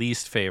my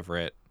least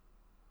favorite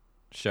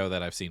show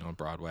that I've seen on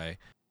Broadway,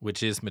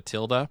 which is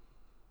Matilda.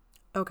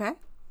 Okay.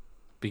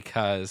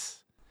 Because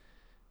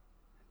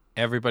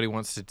everybody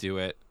wants to do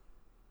it,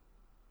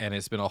 and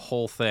it's been a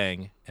whole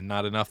thing, and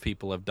not enough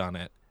people have done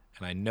it,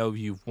 and I know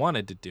you've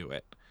wanted to do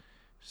it.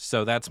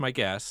 So that's my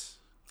guess.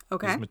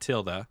 Okay. Is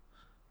Matilda.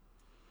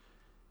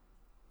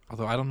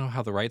 Although I don't know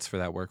how the rights for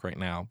that work right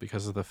now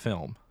because of the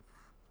film.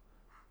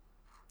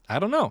 I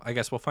don't know. I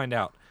guess we'll find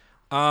out.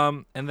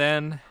 And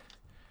then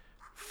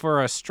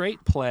for a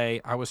straight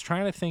play, I was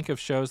trying to think of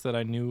shows that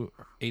I knew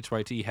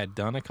HYT had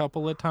done a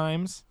couple of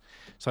times,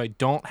 so I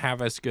don't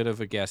have as good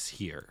of a guess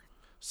here.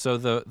 So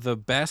the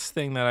best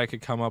thing that I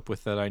could come up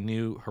with that I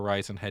knew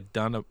Horizon had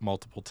done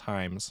multiple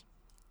times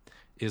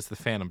is the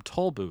Phantom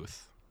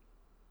Tollbooth.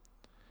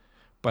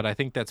 But I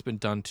think that's been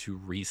done too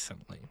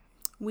recently.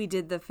 We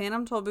did the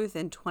Phantom Tollbooth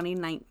in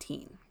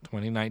 2019.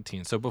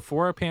 2019. So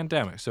before a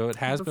pandemic. So it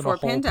has been a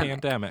whole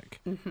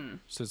pandemic. Mm-hmm.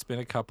 So it's been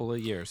a couple of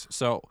years.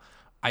 So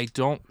I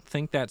don't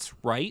think that's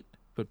right,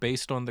 but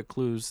based on the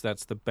clues,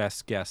 that's the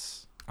best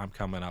guess I'm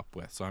coming up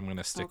with, so I'm going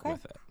to stick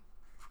with it.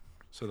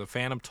 So the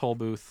Phantom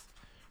Tollbooth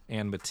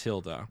and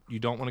Matilda. You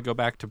don't want to go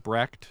back to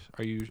Brecht?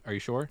 Are you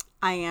sure?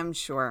 I am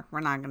sure. We're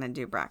not going to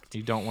do Brecht.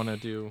 You don't want to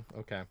do...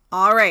 Okay.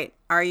 All right.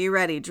 Are you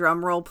ready?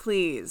 Drum roll,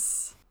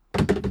 please.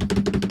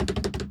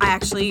 I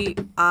actually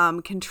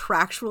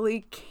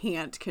contractually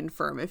can't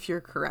confirm if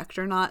you're correct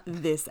or not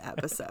this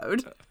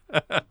episode.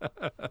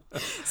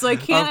 So I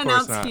can't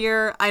announce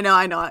here. I know.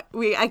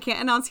 I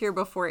can't announce here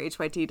before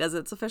HYT does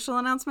its official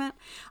announcement.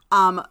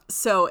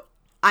 So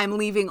I'm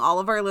leaving all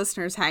of our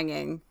listeners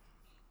hanging.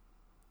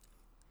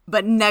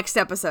 But next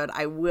episode,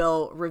 I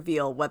will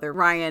reveal whether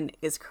Ryan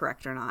is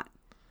correct or not.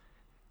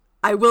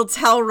 I will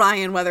tell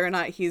Ryan whether or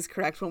not he's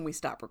correct when we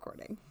stop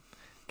recording.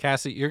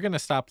 Cassie, you're going to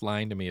stop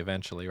lying to me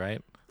eventually,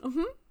 right?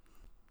 Mm-hmm.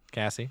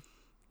 Cassie?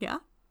 Yeah?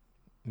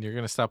 You're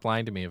going to stop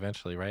lying to me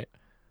eventually, right?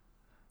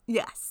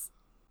 Yes.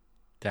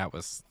 That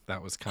was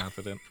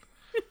confident.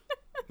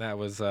 That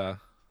was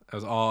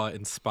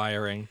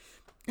awe-inspiring.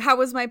 How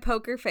was my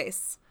poker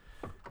face?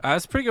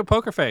 It's a pretty good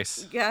poker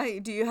face. Yeah.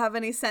 Do you have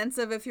any sense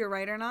of if you're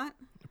right or not?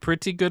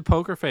 Pretty good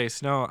poker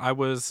face. No, I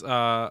was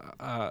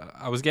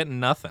getting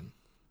nothing.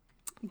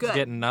 Good.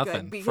 Getting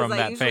nothing good, from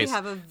that face. Because I usually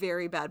have a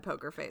very bad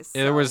poker face. So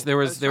there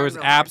was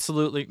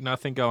absolutely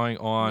nothing going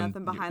on.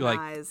 Nothing behind the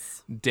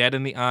eyes. Dead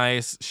in the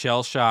eyes,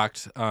 shell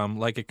shocked,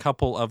 like a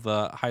couple of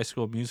the High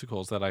School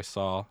Musicals that I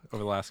saw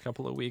over the last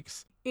couple of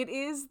weeks. It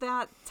is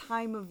that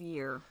time of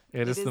year.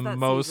 It is the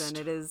most season.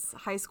 It is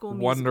High School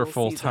Musical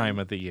wonderful season. time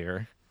of the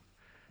year.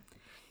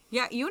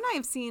 Yeah, you and I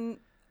have seen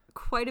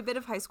quite a bit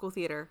of high school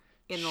theater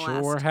in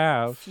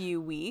the few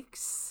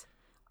weeks.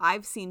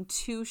 I've seen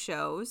 2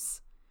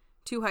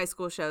 high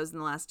school shows in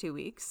the last 2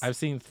 weeks. I've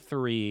seen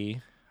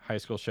 3 high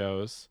school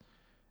shows,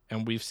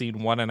 and we've seen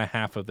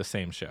 1.5 of the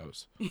same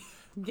shows.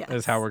 Yes.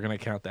 Is how we're going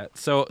to count that.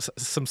 So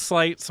some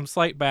slight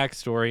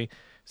backstory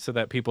so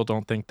that people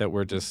don't think that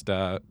we're just,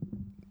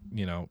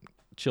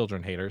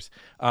 children haters.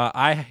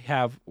 I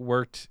have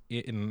worked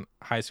in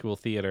high school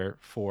theater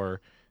for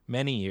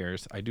many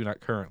years. I do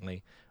not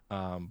currently,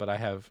 but I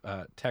have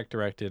tech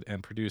directed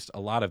and produced a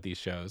lot of these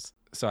shows.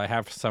 So I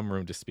have some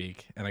room to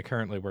speak, and I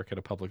currently work at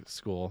a public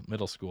school,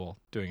 middle school,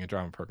 doing a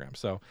drama program.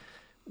 So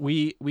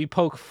we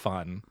poke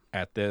fun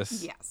at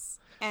this. Yes.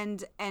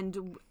 And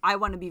I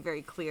want to be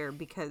very clear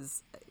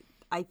because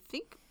I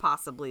think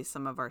possibly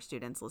some of our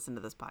students listen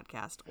to this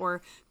podcast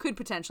or could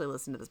potentially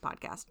listen to this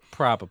podcast.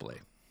 Probably.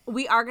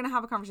 We are going to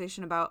have a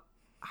conversation about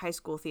high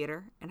school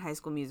theater and high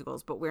school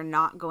musicals, but we're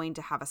not going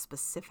to have a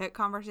specific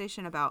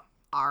conversation about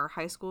our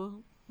high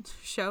school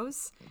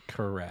shows.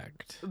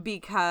 Correct.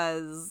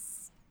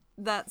 Because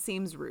that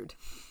seems rude.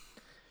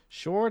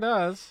 Sure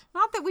does.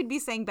 Not that we'd be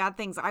saying bad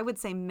things. I would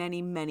say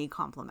many, many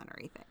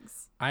complimentary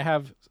things. I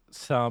have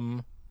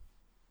some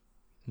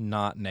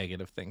not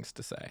negative things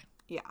to say.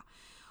 Yeah.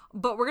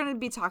 But we're going to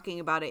be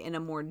talking about it in a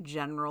more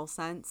general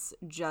sense,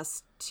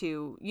 just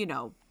to,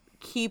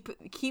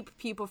 keep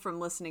people from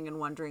listening and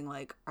wondering,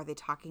 like, are they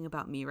talking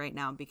about me right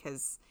now?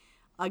 Because,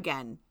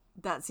 again,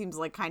 that seems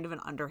like kind of an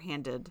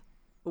underhanded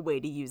way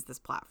to use this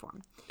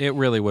platform. It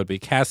really would be.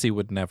 Cassie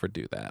would never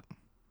do that.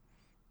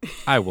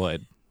 I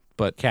would,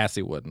 but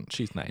Cassie wouldn't.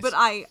 She's nice. But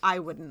I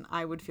wouldn't.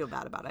 I would feel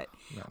bad about it.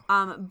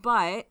 No.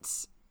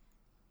 But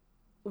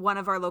one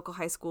of our local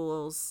high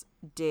schools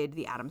did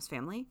the Addams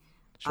Family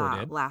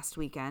last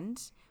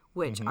weekend,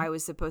 which I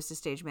was supposed to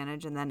stage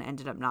manage and then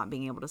ended up not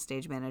being able to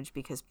stage manage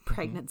because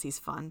pregnancy's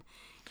fun.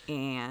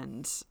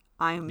 And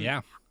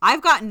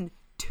I've gotten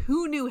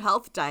 2 new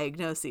health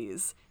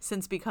diagnoses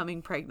since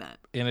becoming pregnant.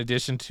 In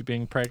addition to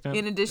being pregnant?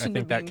 In addition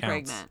to being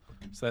pregnant.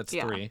 So that's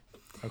 3.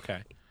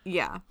 Okay.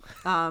 Yeah.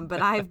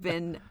 But I've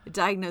been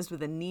diagnosed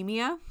with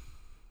anemia.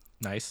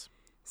 Nice.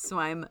 So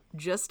I'm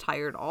just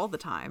tired all the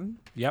time.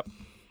 Yep.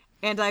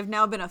 And I've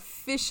now been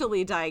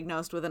officially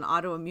diagnosed with an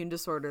autoimmune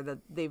disorder that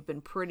they've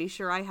been pretty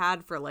sure I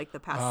had for like the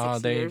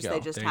past 6 years. They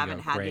just haven't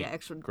had the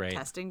extra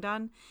testing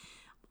done.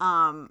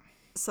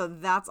 So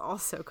that's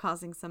also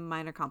causing some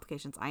minor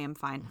complications. I am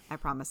fine. I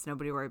promise.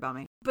 Nobody worry about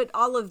me. But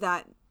all of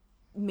that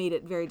made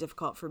it very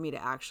difficult for me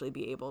to actually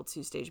be able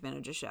to stage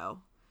manage a show.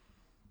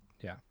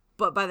 Yeah.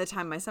 But by the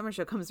time my summer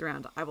show comes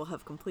around, I will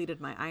have completed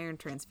my iron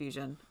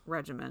transfusion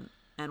regimen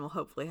and will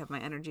hopefully have my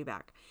energy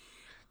back.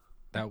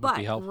 That would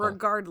be helpful.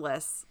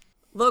 Regardless,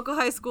 local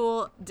high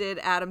school did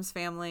Addams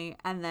Family,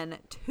 and then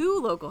 2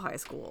 local high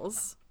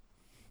schools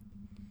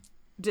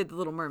did The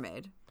Little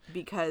Mermaid,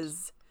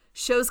 because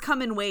shows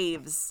come in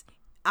waves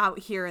out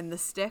here in the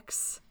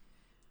sticks.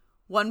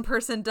 One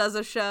person does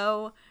a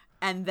show,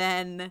 and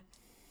then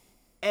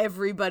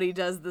everybody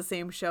does the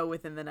same show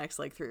within the next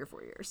 3 or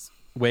 4 years.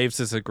 Waves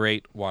is a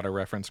great water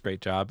reference,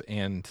 great job.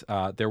 And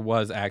there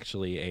was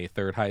actually a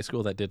 3rd high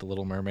school that did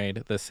Little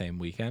Mermaid the same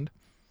weekend.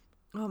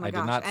 Oh my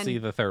gosh. I did not see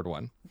the 3rd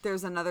one.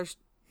 There's another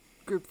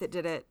group that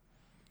did it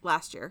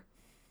last year.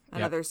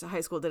 Another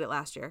high school did it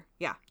last year.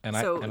 Yeah. And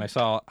I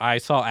saw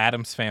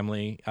Addams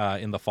Family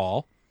in the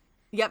fall.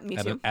 Yep, me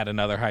too. At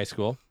another high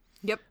school.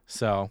 Yep.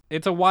 So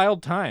it's a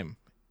wild time.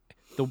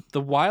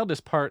 The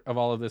wildest part of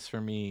all of this for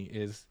me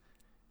is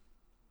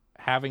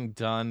having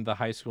done the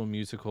High School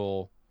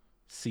Musical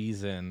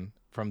season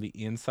from the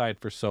inside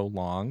for so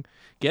long.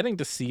 Getting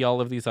to see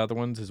all of these other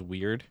ones is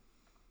weird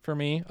for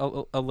me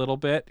a little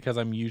bit, because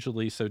I'm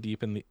usually so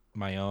deep in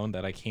my own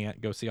that I can't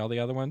go see all the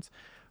other ones.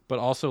 But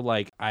also,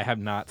 like, I have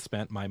not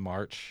spent my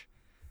March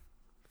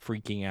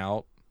freaking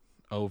out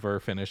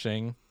over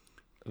finishing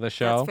the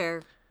show.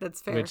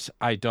 That's fair. Which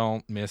I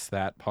don't miss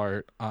that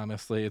part,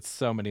 honestly. It's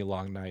so many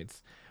long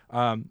nights.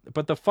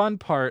 But the fun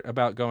part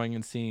about going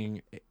and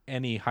seeing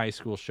any high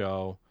school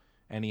show,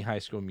 any high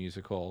school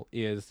musical,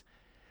 is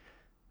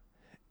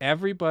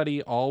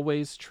everybody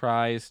always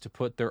tries to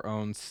put their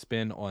own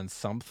spin on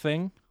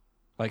something.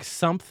 Like,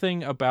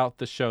 something about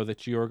the show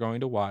that you are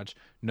going to watch,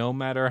 no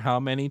matter how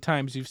many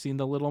times you've seen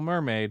The Little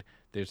Mermaid,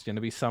 there's going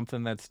to be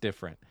something that's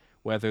different.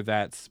 Whether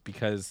that's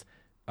because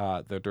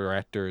the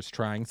director is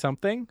trying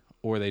something,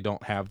 or they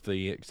don't have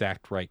the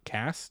exact right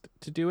cast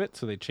to do it,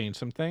 so they change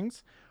some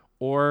things,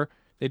 or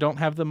they don't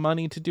have the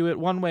money to do it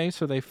one way,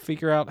 so they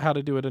figure out how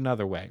to do it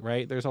another way,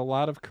 right? There's a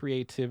lot of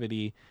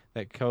creativity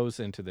that goes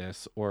into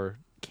this, or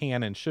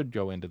can and should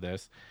go into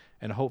this,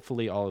 and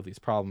hopefully all of these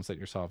problems that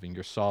you're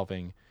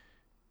solving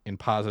in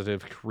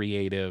positive,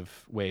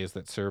 creative ways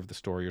that serve the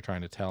story you're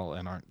trying to tell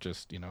and aren't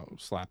just,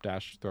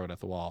 slapdash, throw it at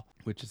the wall,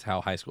 which is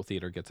how high school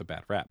theater gets a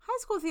bad rep. High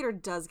school theater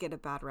does get a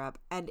bad rep,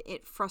 and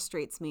it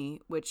frustrates me,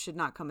 which should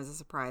not come as a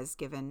surprise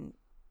given,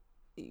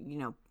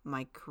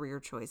 my career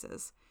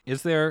choices.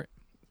 Is there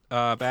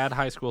bad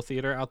high school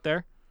theater out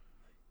there?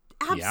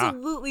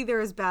 Absolutely,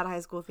 there is bad high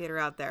school theater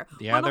out there.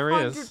 Yeah, there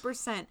is.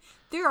 100%.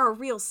 There are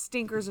real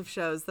stinkers of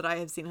shows that I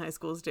have seen high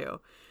schools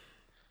do.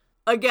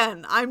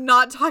 Again, I'm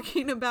not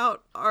talking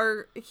about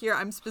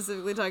I'm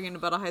specifically talking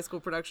about a high school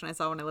production I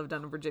saw when I lived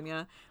down in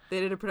Virginia. They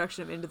did a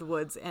production of Into the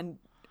Woods, and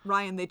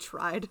Ryan, they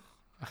tried.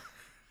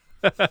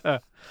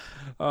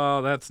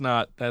 Oh, that's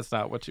not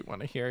what you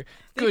want to hear.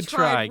 They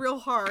tried real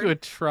hard.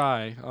 Good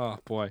try. Oh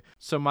boy.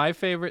 So my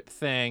favorite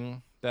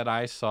thing that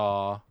I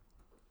saw,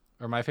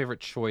 or my favorite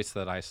choice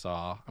that I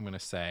saw, I'm going to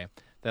say,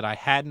 that I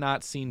had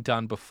not seen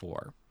done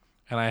before,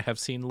 and I have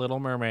seen Little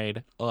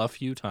Mermaid a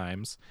few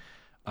times.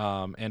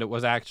 And it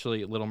was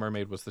actually, Little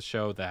Mermaid was the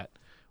show that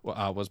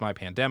was my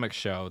pandemic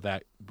show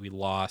that we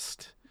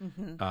lost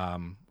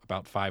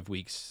about 5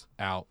 weeks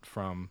out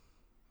from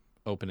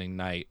opening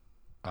night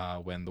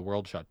when the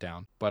world shut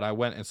down. But I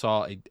went and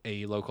saw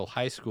a local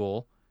high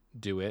school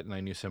do it, and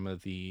I knew some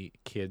of the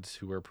kids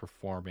who were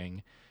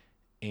performing,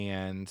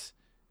 and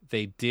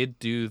they did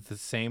do the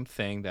same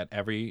thing that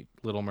every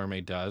Little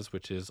Mermaid does,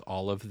 which is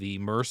all of the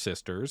Mer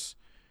sisters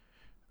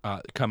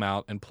come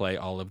out and play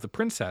all of the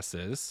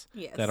princesses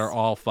that are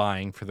all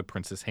vying for the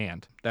prince's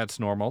hand. That's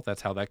normal.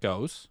 That's how that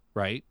goes,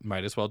 right?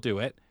 Might as well do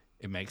it.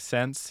 It makes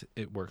sense.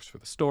 It works for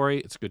the story.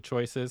 It's good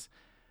choices.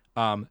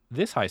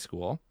 This high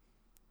school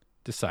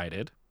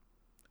decided,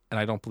 and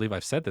I don't believe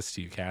I've said this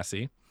to you,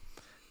 Cassie,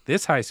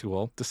 this high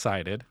school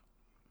decided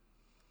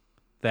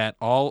that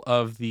all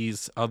of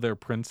these other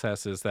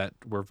princesses that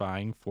were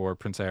vying for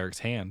Prince Eric's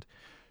hand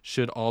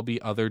should all be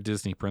other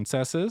Disney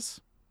princesses.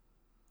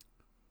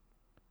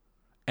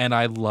 And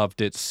I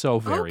loved it so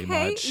very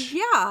much.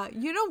 Yeah,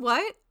 you know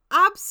what?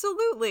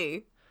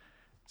 Absolutely.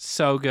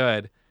 So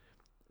good.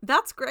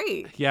 That's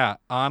great. Yeah,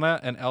 Anna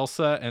and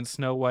Elsa and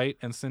Snow White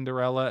and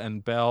Cinderella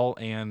and Belle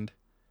and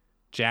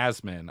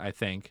Jasmine, I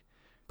think,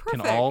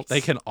 Perfect.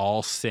 They can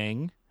all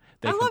sing.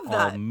 They I can love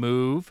that. all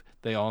move.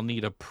 They all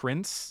need a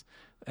prince,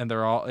 and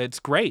it's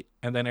great.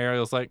 And then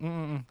Ariel's like,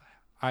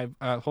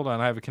 hold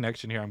on, I have a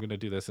connection here. I'm going to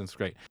do this, and it's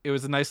great. It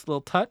was a nice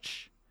little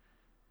touch.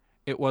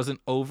 It wasn't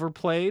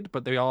overplayed,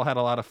 but they all had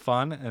a lot of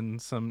fun and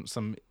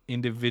some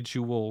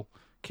individual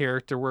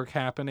character work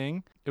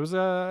happening. It was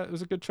a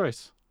good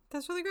choice.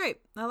 That's really great.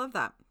 I love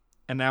that.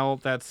 And now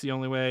that's the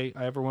only way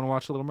I ever want to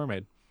watch The Little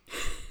Mermaid.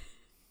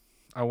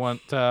 I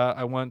want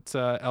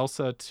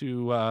Elsa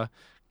to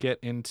get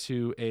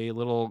into a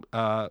little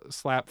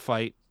slap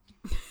fight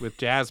with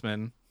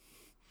Jasmine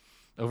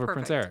over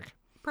Perfect. Prince Eric.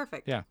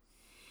 Perfect. Yeah.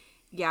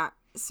 Yeah.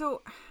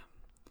 So,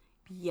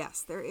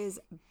 yes, there is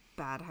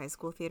bad high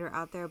school theater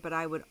out there, but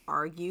I would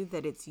argue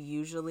that it's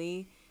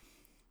usually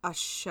a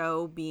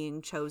show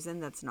being chosen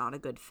that's not a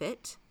good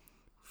fit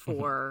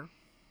for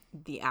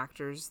the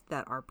actors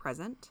that are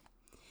present.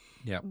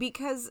 Yeah.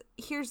 Because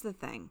here's the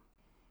thing.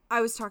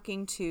 I was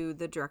talking to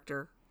the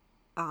director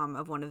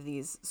of one of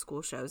these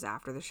school shows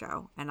after the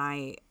show, and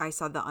I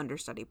saw the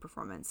understudy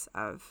performance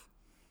of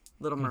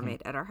Little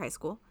Mermaid at our high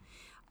school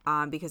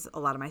because a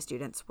lot of my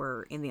students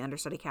were in the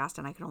understudy cast,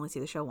 and I could only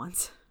see the show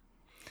once.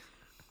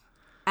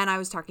 And I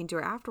was talking to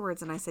her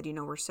afterwards, and I said,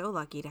 we're so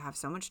lucky to have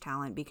so much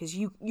talent because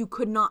you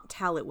could not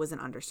tell it was an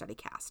understudy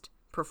cast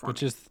performing.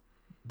 Which is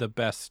the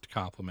best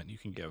compliment you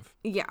can give.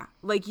 Yeah.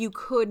 Like, you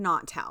could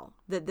not tell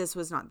that this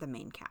was not the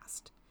main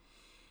cast.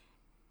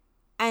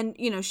 And,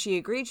 she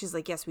agreed. She's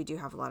like, yes, we do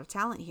have a lot of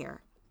talent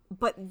here.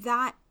 But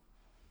that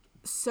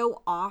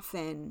so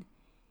often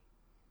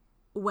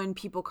when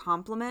people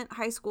compliment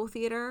high school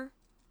theater,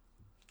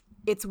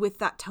 it's with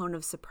that tone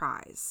of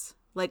surprise.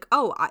 Like,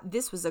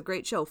 this was a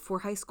great show for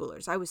high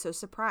schoolers. I was so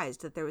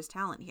surprised that there was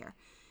talent here.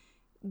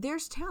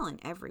 There's talent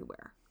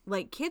everywhere.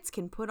 Like, kids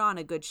can put on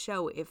a good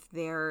show if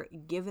they're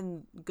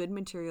given good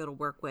material to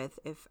work with,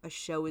 if a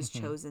show is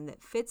chosen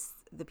that fits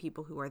the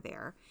people who are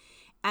there,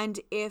 and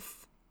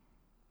if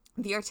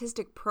the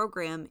artistic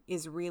program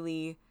is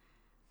really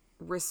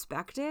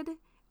respected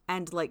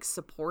and like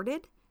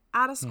supported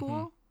at a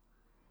school,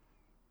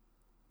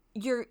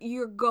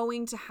 you're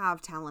going to have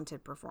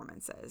talented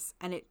performances.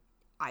 And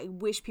I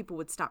wish people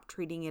would stop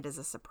treating it as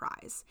a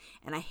surprise.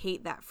 And I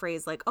hate that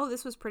phrase like, oh,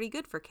 this was pretty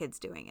good for kids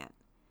doing it.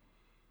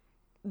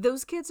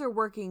 Those kids are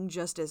working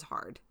just as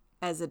hard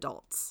as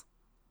adults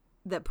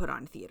that put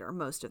on theater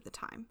most of the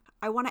time.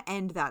 I want to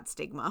end that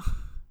stigma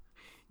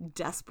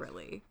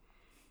desperately.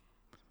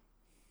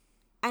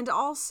 And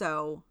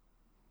also,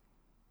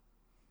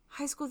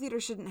 high school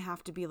theater shouldn't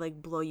have to be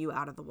like blow you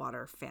out of the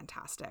water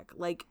fantastic.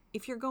 Like,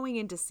 if you're going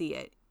in to see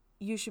it,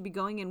 you should be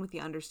going in with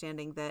the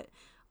understanding that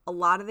a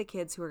lot of the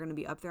kids who are going to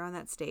be up there on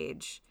that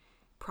stage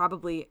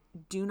probably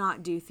do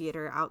not do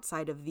theater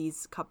outside of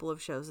these couple of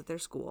shows at their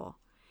school.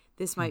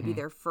 This might be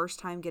their first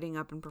time getting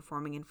up and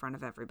performing in front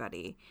of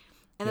everybody.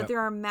 And that there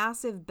are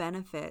massive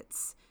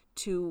benefits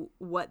to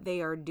what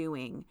they are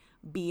doing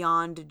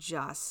beyond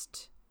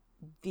just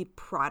the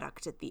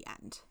product at the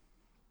end.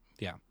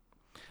 Yeah.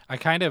 I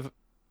kind of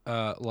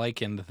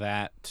likened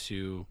that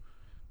to,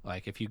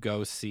 like, if you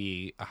go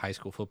see a high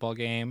school football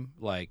game,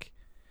 like,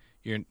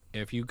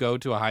 if you go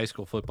to a high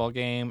school football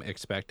game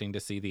expecting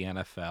to see the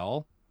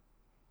NFL,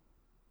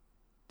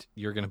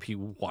 you're going to be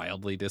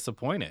wildly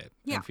disappointed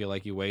and feel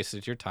like you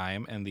wasted your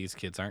time and these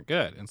kids aren't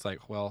good. And it's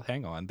like, well,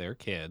 hang on, they're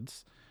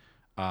kids,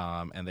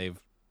 and they've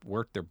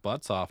worked their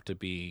butts off to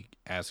be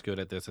as good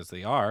at this as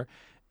they are.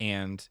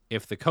 And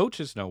if the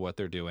coaches know what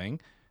they're doing,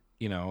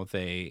 you know,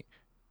 they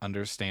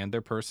understand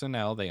their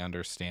personnel, they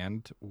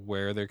understand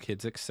where their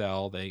kids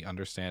excel, they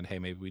understand, hey,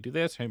 maybe we do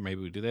this, hey,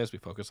 maybe we do this, we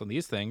focus on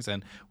these things,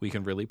 and we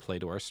can really play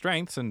to our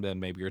strengths, and then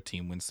maybe your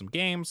team wins some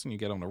games and you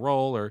get on a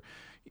roll, or,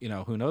 you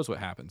know, who knows what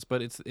happens.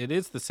 But it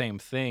is the same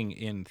thing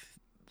in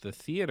the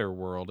theater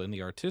world, in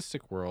the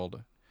artistic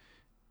world,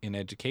 in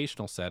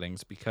educational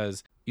settings,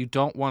 because you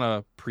don't want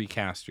to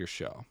precast your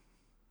show.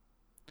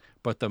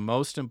 But the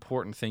most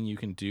important thing you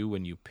can do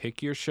when you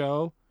pick your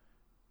show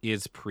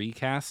is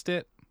precast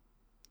it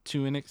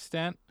to an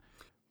extent,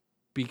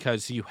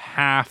 because you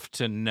have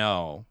to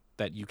know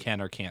that you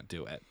can or can't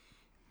do it.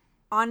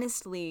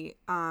 Honestly,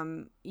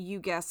 you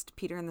guessed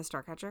Peter and the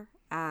Starcatcher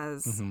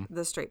as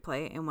the straight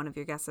play in one of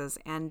your guesses,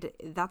 and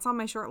that's on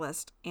my short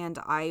list, and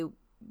I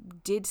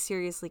did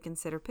seriously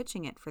consider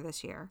pitching it for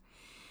this year.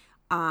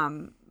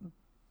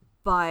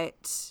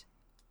 But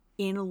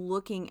in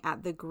looking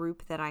at the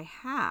group that I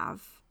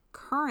have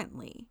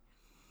currently,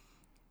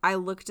 I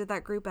looked at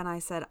that group and I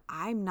said,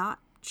 I'm not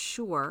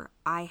sure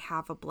I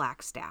have a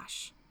black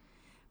stash,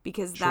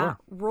 because that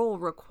role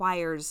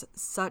requires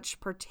such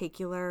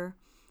particular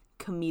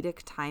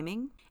comedic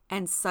timing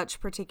and such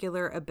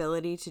particular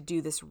ability to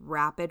do this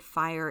rapid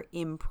fire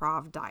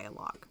improv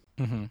dialogue.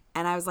 And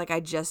I was like, I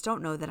just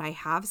don't know that I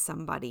have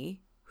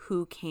somebody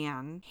who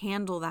can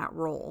handle that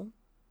role.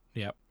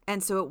 Yep.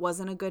 And so it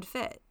wasn't a good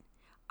fit.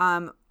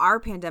 Our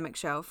pandemic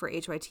show for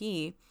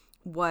HYT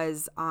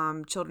was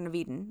Children of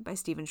Eden by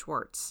Stephen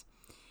Schwartz.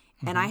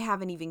 And I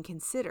haven't even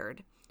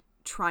considered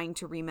trying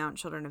to remount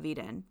Children of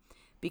Eden,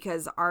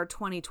 because our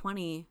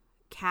 2020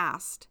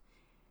 cast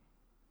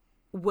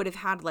would have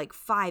had like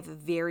 5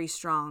 very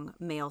strong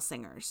male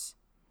singers.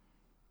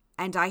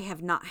 And I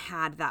have not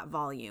had that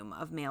volume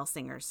of male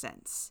singers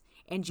since.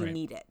 And you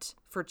need it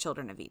for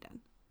Children of Eden.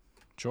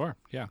 Sure,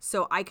 yeah.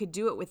 So I could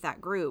do it with that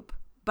group,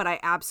 but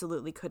I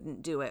absolutely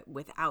couldn't do it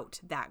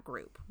without that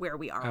group where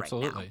we are right now.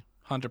 Absolutely,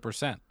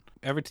 100%.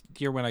 Every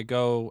year when I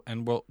go,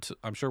 and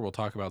I'm sure we'll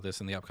talk about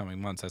this in the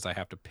upcoming months as I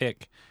have to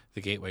pick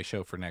the gateway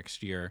show for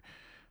next year,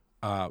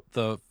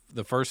 the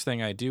first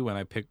thing I do when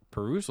I pick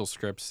perusal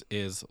scripts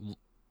is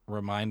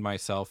remind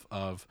myself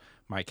of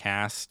my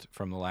cast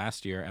from the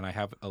last year, and I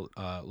have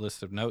a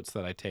list of notes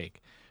that I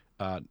take,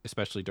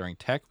 especially during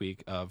Tech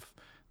Week, of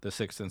the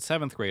 6th and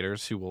 7th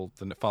graders who will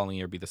the following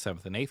year be the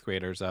 7th and 8th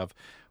graders, of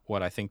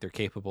what I think they're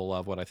capable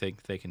of, what I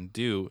think they can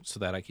do, so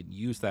that I can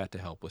use that to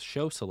help with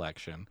show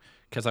selection,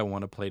 because I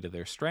want to play to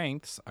their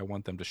strengths. I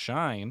want them to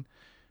shine,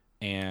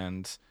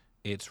 and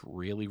it's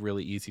really,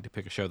 really easy to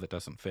pick a show that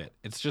doesn't fit.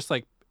 It's just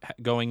like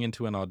going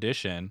into an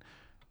audition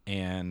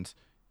and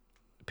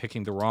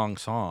picking the wrong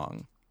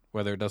song,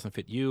 whether it doesn't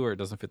fit you or it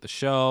doesn't fit the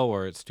show,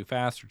 or it's too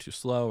fast or too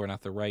slow or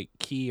not the right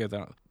key, or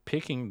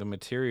picking the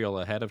material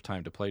ahead of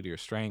time to play to your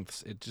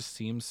strengths. It just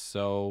seems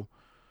so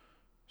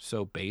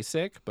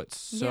basic, but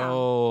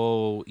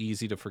so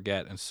easy to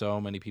forget, and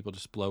so many people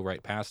just blow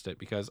right past it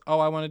because, oh,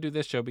 I want to do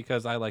this show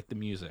because I like the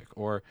music,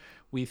 or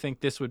we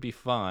think this would be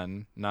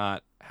fun,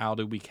 not how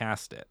do we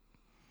cast it.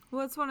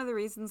 Well, it's one of the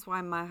reasons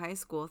why my high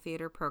school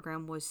theater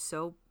program was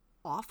so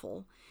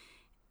awful,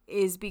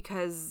 is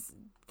because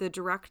the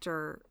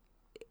director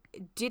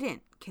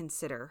didn't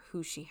consider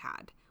who she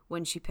had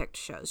when she picked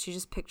shows. She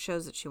just picked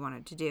shows that she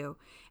wanted to do,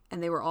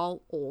 and they were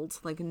all old.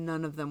 Like,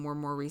 none of them were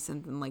more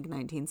recent than like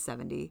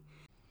 1970.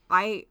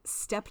 I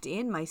stepped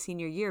in my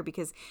senior year,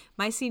 because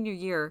my senior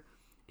year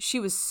She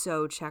was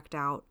so checked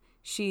out.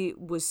 She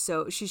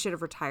should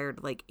have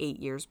retired like 8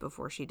 years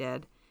before she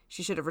did.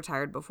 She should have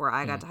retired before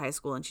I got to high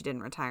school, and she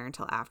didn't retire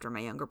until after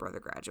my younger brother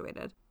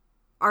graduated.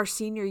 My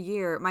senior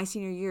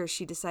year,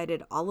 she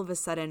decided all of a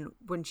sudden,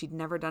 when she'd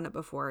never done it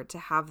before, to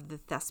have the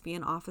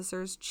thespian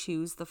officers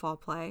choose the fall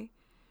play.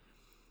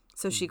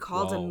 So she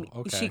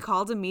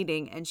called a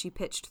meeting, and she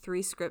pitched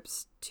 3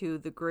 scripts to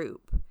the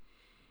group.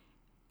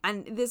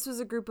 And this was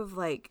a group of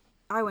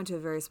I went to a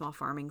very small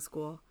farming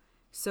school.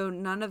 So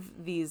none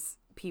of these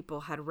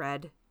people had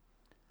read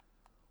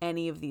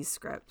any of these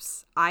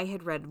scripts. I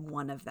had read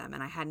one of them,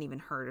 and I hadn't even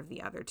heard of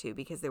the other 2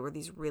 because they were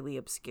these really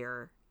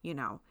obscure,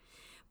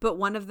 But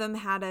one of them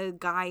had a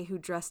guy who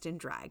dressed in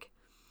drag.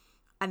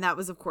 And that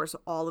was, of course,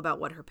 all about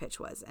what her pitch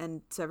was.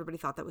 And so everybody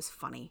thought that was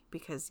funny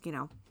because,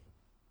 people.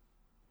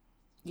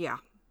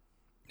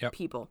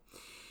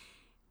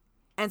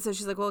 And so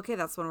she's like, well, okay,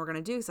 that's what we're going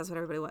to do because that's what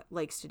everybody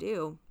likes to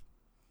do.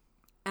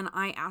 And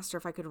I asked her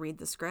if I could read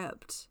the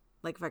script,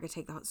 if I could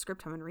take the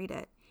script home and read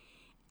it.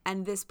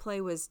 And this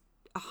play was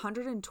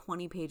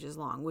 120 pages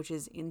long, which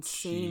is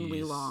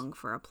insanely long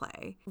for a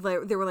play.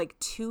 There were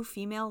 2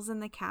 females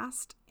in the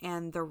cast,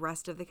 and the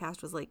rest of the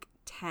cast was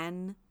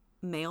 10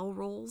 male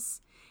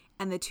roles,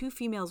 and the 2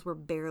 females were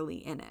barely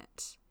in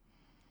it.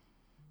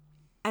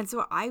 And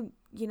so I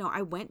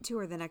went to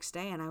her the next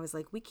day, and I was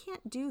like, we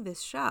can't do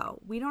this show.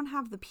 We don't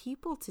have the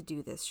people to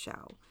do this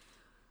show.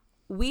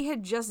 We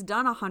had just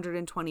done a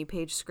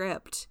 120-page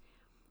script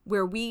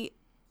where we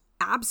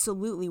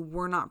absolutely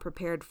were not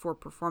prepared for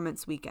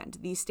performance weekend.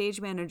 The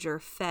stage manager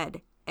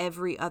fed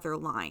every other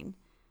line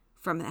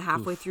from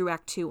halfway through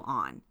Act 2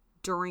 on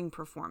during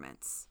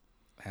performance.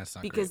 That's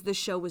not because great. The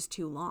show was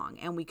too long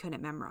and we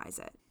couldn't memorize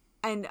it.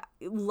 And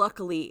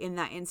luckily, in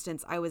that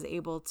instance, I was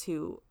able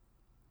to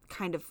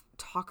kind of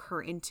talk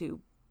her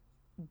into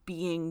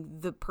being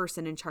the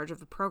person in charge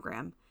of the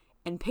program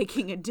and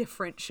picking a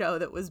different show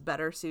that was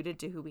better suited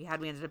to who we had.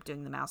 We ended up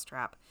doing The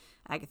Mousetrap,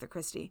 Agatha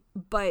Christie.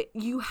 But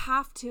you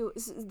have to,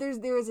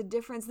 there is a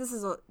difference. This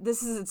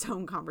is its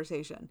own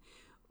conversation.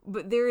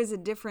 But there is a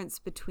difference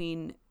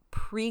between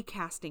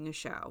pre-casting a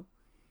show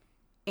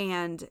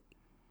and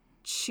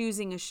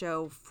choosing a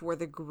show for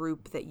the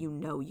group that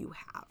you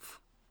have.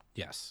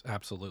 Yes,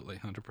 absolutely,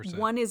 100%.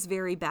 One is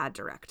very bad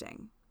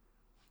directing,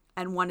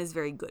 and one is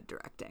very good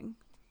directing.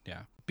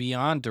 Yeah.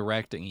 Beyond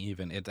directing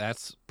even,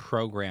 that's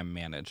program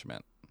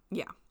management.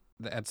 Yeah.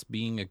 That's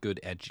being a good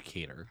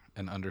educator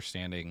and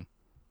understanding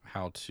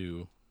how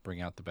to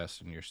bring out the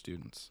best in your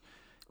students.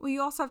 Well,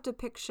 you also have to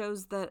pick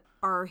shows that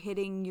are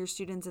hitting your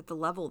students at the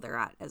level they're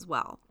at as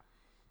well.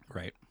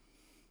 Right.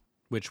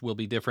 Which will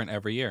be different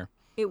every year.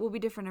 It will be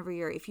different every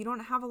year. If you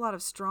don't have a lot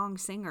of strong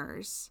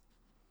singers,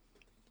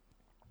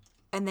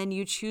 and then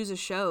you choose a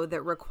show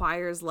that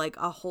requires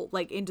a whole,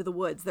 Into the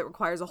Woods, that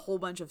requires a whole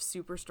bunch of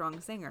super strong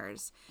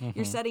singers,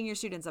 you're setting your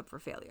students up for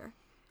failure.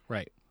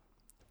 Right.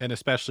 And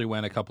especially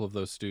when a couple of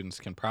those students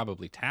can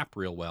probably tap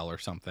real well or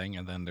something,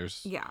 and then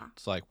it's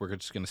we're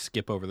just going to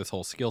skip over this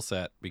whole skill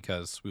set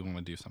because we want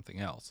to do something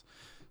else.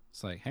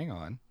 It's hang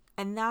on.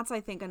 And that's,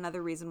 I think,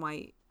 another reason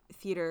why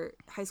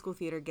high school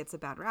theater gets a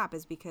bad rap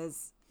is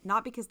because,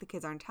 not because the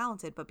kids aren't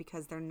talented, but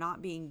because they're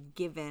not being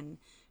given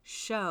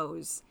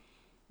shows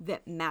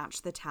that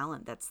match the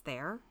talent that's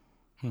there.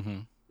 Mm-hmm.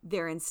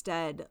 They're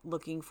instead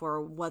looking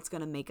for what's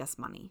going to make us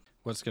money.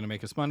 What's going to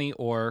make us money,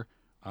 or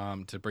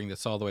to bring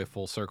this all the way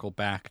full circle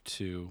back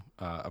to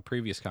a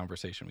previous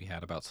conversation we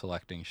had about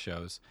selecting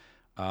shows,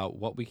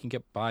 what we can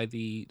get by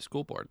the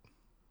school board.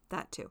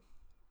 That too.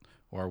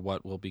 Or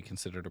what will be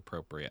considered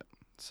appropriate.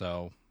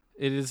 So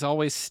it is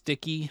always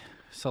sticky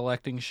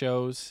selecting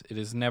shows. It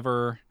is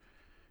never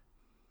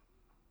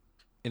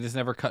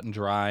cut and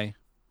dry.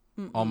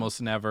 Mm-mm.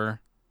 Almost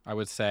never, I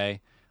would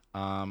say.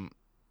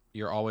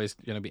 You're always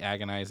going to be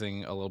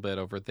agonizing a little bit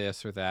over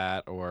this or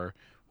that, or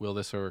will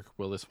this work,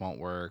 will this won't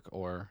work,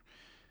 or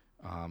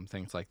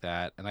things like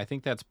that. And I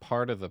think that's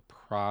part of the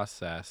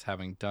process,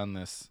 having done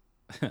this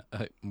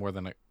more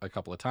than a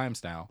couple of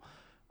times now.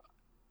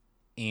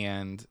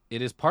 And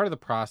it is part of the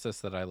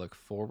process that I look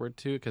forward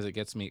to because it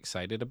gets me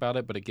excited about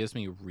it, but it gives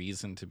me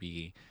reason to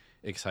be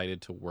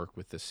excited to work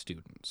with the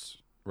students,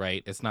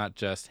 right? It's not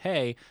just,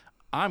 hey,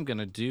 I'm going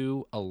to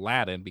do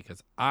Aladdin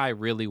because I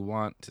really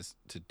want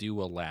to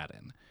do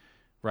Aladdin,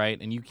 right?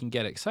 And you can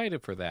get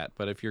excited for that.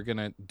 But if you're going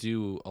to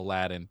do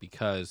Aladdin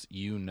because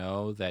you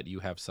know that you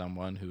have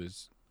someone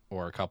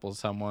or a couple of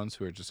someones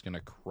who are just going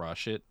to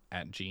crush it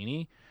at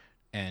Genie,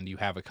 and you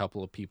have a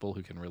couple of people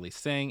who can really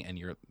sing, and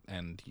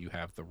you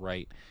have the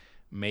right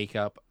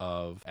makeup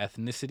of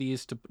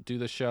ethnicities to do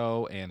the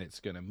show, and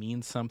it's going to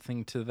mean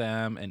something to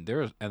them, and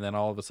then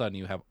all of a sudden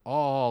you have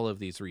all of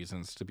these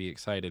reasons to be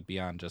excited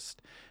beyond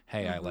just,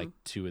 hey, I like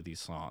 2 of these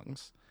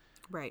songs,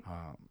 right?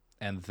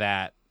 And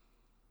that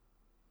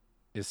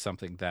is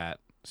something that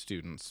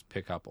students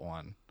pick up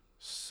on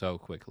so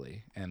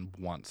quickly and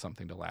want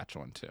something to latch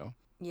on to.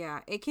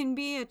 Yeah, it can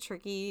be a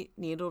tricky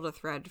needle to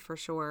thread for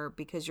sure,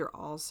 because you're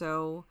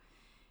also,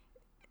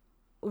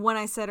 when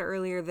I said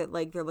earlier that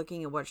they're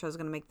looking at what show's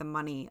going to make them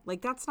money,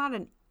 that's not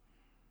an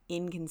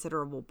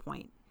inconsiderable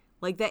point.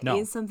 Like, that No.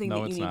 is something No,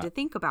 that you it's need not. to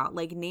think about.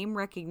 Like, name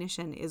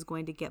recognition is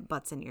going to get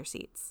butts in your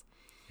seats.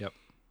 Yep.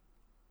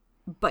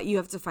 But you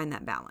have to find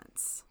that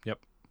balance. Yep.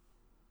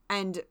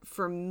 And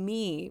for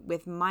me,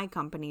 with my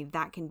company,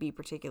 that can be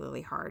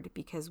particularly hard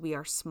because we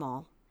are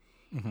small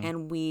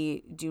and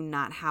we do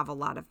not have a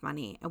lot of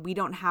money. And we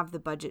don't have the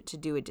budget to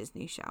do a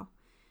Disney show.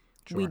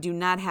 Sure. We do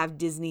not have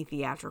Disney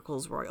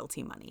Theatricals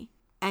royalty money.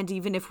 And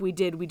even if we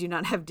did, we do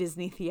not have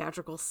Disney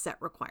Theatrical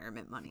set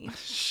requirement money.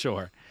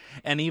 Sure.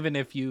 And even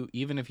if you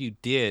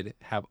did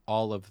have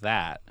all of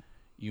that,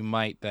 you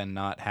might then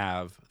not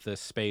have the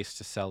space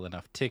to sell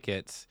enough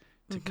tickets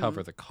to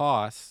cover the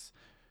costs.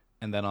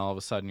 And then all of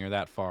a sudden you're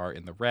that far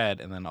in the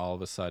red. And then all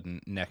of a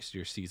sudden next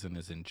year's season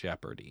is in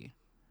jeopardy.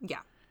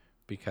 Yeah.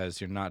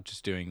 Because you're not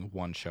just doing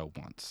one show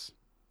once.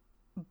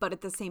 But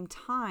at the same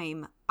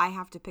time, I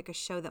have to pick a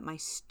show that my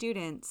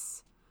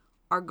students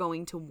are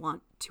going to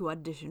want to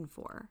audition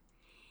for.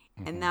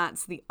 And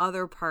that's the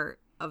other part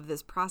of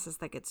this process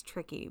that gets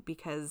tricky,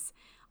 because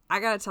I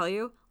gotta tell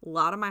you, a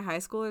lot of my high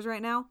schoolers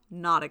right now,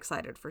 not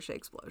excited for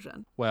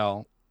Shakesplosion.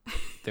 Well,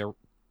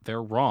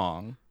 they're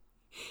wrong.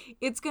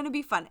 It's gonna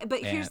be fun.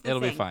 But here's the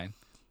it'll thing. be fine.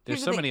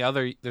 There's Here's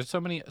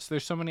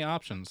so many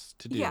options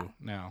to do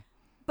now.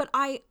 But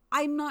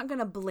I'm not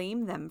gonna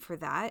blame them for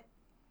that.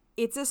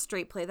 It's a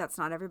straight play. That's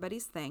not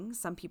everybody's thing.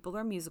 Some people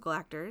are musical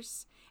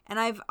actors. And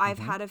I've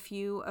had a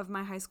few of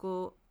my high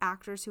school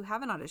actors who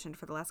haven't auditioned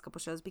for the last couple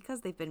shows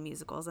because they've been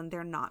musicals and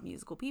they're not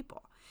musical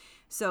people.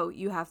 So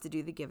you have to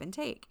do the give and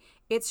take.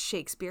 It's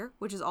Shakespeare,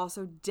 which is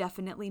also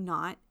definitely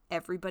not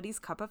everybody's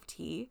cup of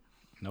tea.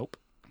 Nope.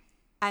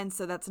 And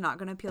so that's not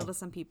going to appeal to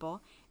some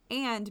people.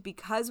 And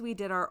because we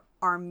did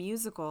our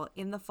musical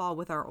in the fall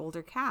with our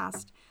older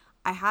cast,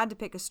 I had to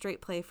pick a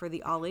straight play for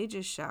the all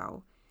ages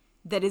show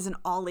that is an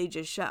all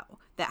ages show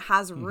that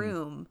has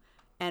room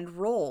and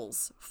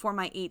roles for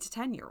my 8 to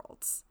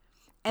 10-year-olds.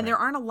 And there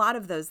aren't a lot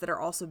of those that are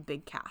also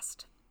big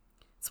cast.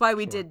 That's why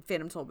we did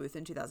Phantom Tollbooth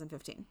in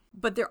 2015.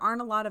 But there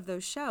aren't a lot of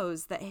those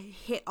shows that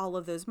hit all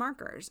of those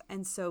markers.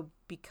 And so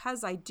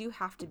because I do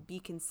have to be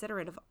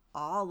considerate of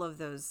all of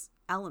those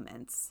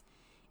elements,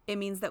 it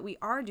means that we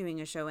are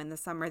doing a show in the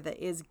summer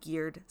that is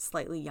geared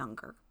slightly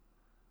younger.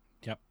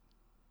 Yep.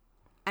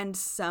 And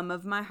some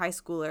of my high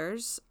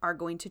schoolers are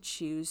going to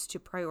choose to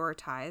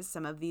prioritize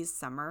some of these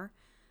summer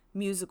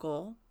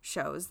musical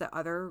shows that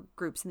other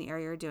groups in the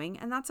area are doing,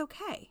 and that's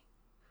okay.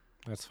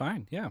 That's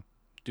fine. Yeah.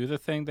 Do the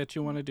thing that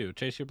you want to do.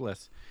 Chase your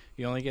bliss.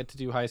 You only get to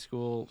do high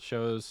school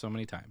shows so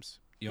many times.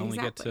 You only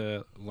get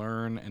to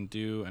learn and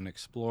do and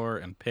explore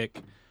and pick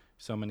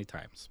so many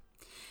times.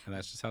 And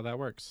that's just how that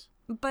works.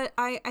 But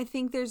I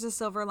think there's a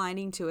silver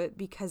lining to it,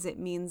 because it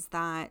means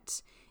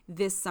that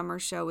this summer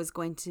show is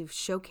going to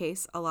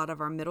showcase a lot of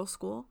our middle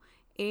school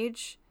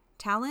age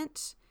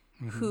talent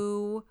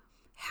who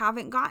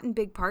haven't gotten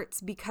big parts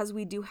because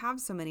we do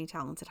have so many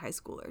talented high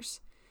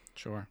schoolers.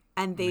 Sure.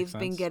 And they've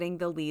been getting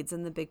the leads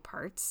and the big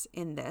parts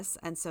in this.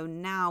 And so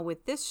now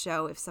with this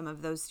show, if some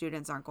of those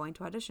students aren't going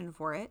to audition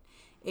for it,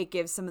 it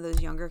gives some of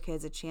those younger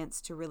kids a chance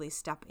to really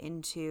step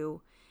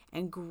into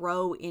and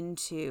grow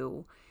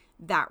into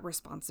that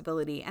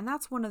responsibility. And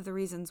that's one of the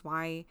reasons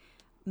why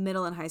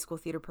middle and high school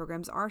theater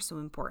programs are so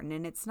important.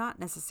 And it's not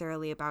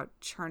necessarily about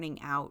churning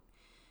out,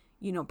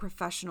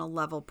 professional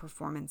level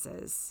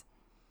performances.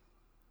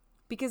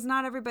 Because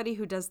not everybody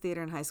who does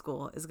theater in high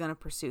school is going to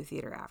pursue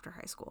theater after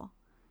high school.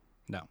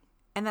 No.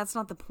 And that's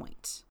not the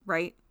point,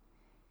 right?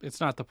 It's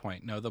not the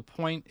point. No, the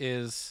point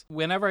is,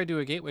 whenever I do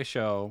a gateway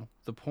show,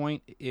 the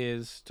point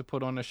is to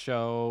put on a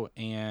show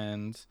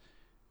and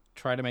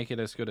try to make it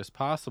as good as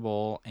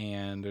possible.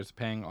 And there's a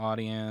paying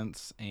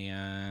audience,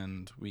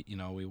 and we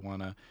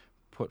want to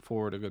put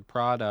forward a good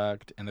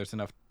product, and there's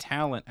enough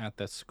talent at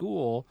the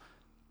school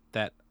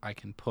that I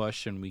can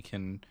push, and we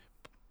can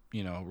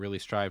really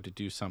strive to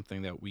do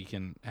something that we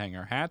can hang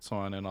our hats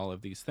on and all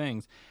of these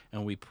things.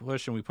 And we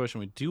push and we push and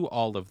we do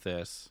all of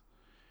this,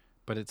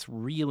 but it's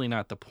really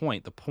not the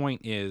point. The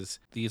point is,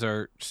 these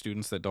are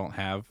students that don't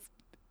have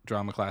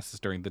drama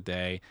classes during the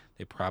day.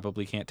 They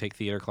probably can't take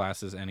theater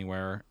classes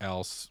anywhere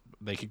else.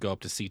 They could go up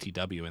to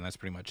CTW and that's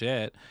pretty much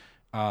it.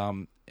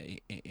 And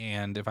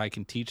if I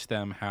can teach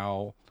them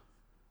how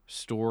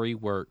story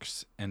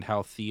works and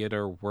how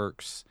theater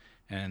works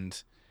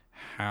and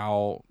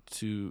how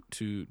to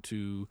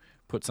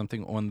put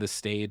something on the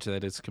stage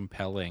that is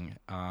compelling,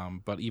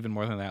 but even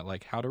more than that,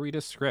 like how to read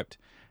a script,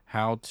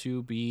 how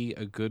to be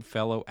a good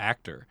fellow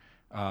actor,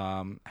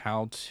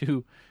 how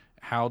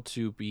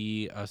to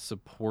be a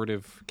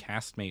supportive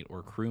castmate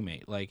or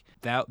crewmate, like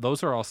that.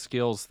 Those are all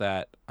skills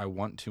that I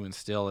want to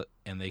instill,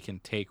 and they can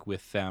take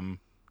with them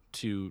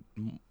to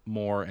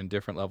more and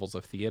different levels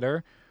of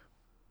theater.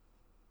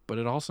 But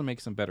it also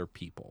makes them better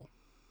people.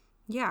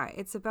 Yeah,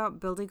 it's about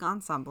building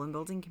ensemble and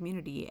building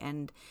community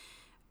and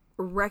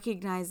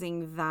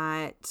recognizing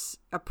that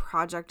a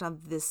project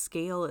of this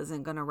scale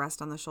isn't going to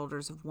rest on the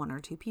shoulders of one or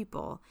two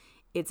people.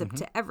 It's up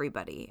to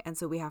everybody. And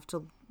so we have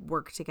to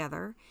work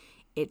together.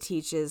 It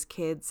teaches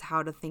kids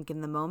how to think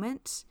in the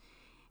moment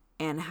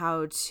and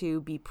how to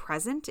be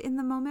present in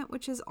the moment,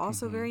 which is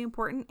also very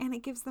important. And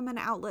it gives them an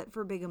outlet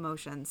for big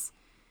emotions.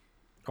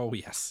 Oh,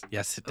 yes.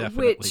 Yes, it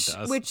definitely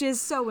does. Which is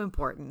so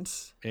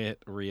important.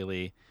 It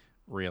really,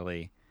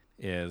 really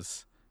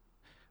is.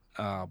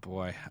 Oh,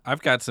 boy.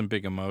 I've got some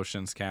big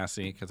emotions,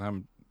 Cassie, because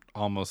I'm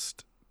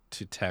almost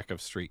to tech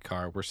of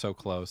Streetcar. We're so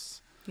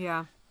close.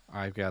 Yeah.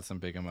 I've got some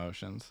big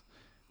emotions.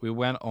 We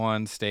went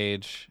on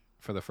stage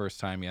for the first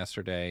time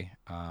yesterday,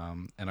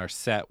 and our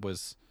set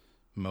was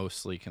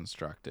mostly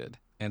constructed.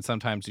 And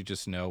sometimes you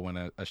just know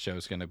when a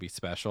show's going to be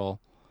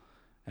special,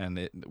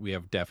 and we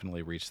have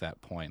definitely reached that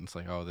point. It's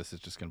like, oh, this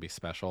is just going to be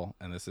special,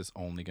 and this is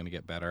only going to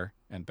get better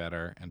and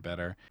better and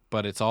better.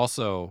 But it's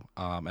also,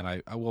 and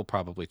I will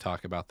probably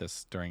talk about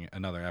this during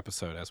another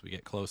episode as we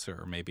get closer,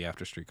 or maybe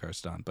after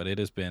Streetcar's done, but it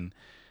has been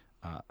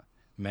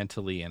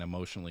mentally and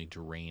emotionally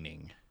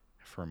draining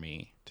for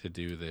me to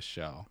do this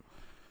show.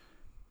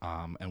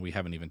 And we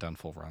haven't even done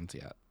full runs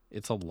yet.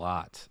 It's a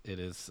lot. It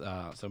is.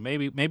 So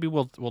maybe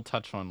we'll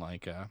touch on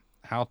like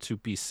how to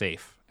be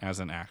safe as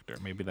an actor.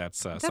 Maybe that's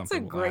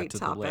something we'll add to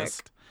the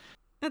list.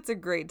 That's a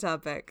great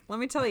topic. Let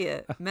me tell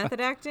you,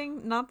 method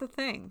acting, not the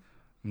thing.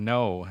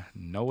 No,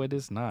 it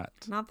is not.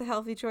 Not the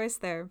healthy choice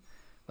there.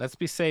 Let's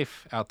be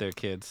safe out there,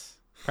 kids.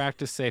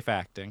 Practice safe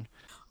acting.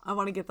 I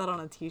want to get that on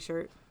a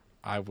t-shirt.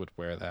 I would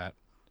wear that.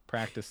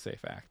 Practice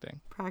safe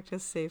acting.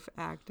 Practice safe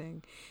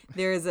acting.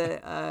 There is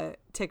a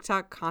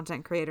TikTok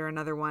content creator,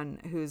 another one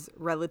who's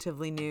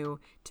relatively new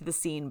to the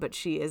scene, but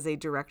she is a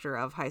director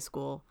of high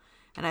school.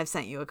 And I've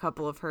sent you a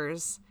couple of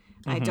hers.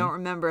 I don't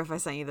remember if I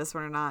sent you this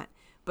one or not,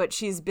 but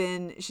she's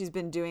been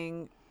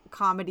doing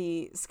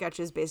comedy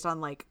sketches based on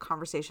like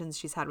conversations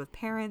she's had with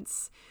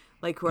parents,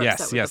 like who are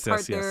upset with the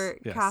part their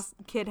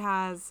kid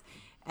has,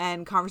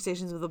 and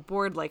conversations with the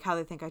board, like how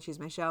they think I choose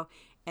my show.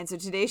 And so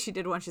today she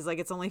did one. She's like,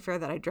 it's only fair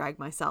that I drag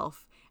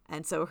myself.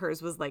 And so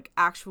hers was like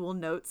actual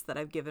notes that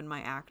I've given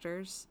my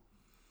actors.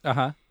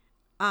 Uh-huh.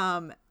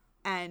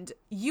 And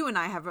you and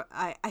I have,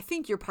 I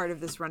think you're part of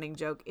this running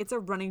joke. It's a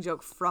running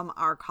joke from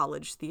our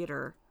college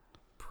theater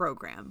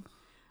program.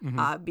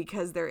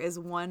 Because there is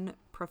one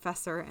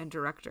professor and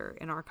director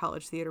in our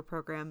college theater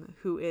program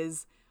who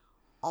is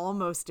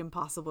almost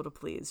impossible to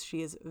please.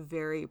 She is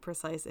very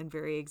precise and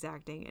very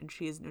exacting, and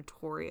she is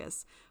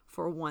notorious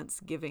for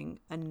once giving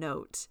a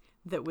note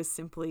that was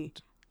simply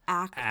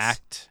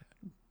act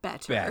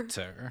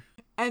better.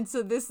 And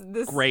so this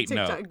great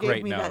TikTok note. gave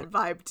Great me note. that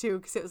vibe too,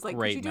 because it was like,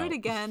 Great could you do note. it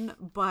again,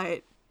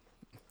 but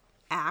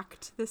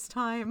act this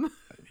time?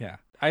 Yeah.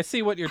 I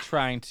see what you're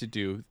trying to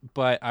do,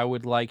 but I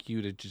would like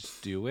you to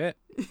just do it.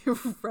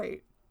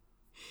 Right.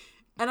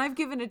 And I've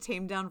given a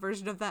tamed down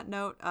version of that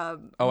note.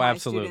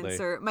 Absolutely.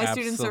 My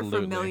students are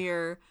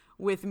familiar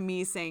with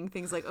me saying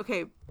things like,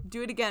 okay,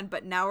 do it again,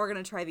 but now we're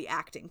going to try the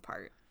acting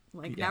part.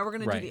 Like, now we're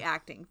going to do the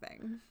acting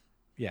thing.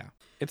 Yeah.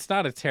 It's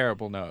not a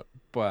terrible note,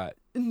 but...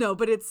 No,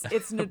 but it's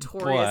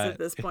notorious at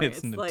this point.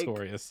 It's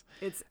notorious.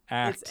 Like,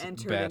 Act it's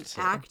entered better. in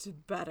act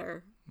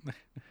better.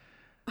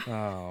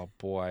 Oh,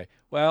 boy.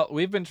 Well,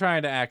 we've been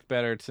trying to act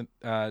better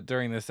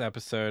during this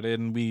episode,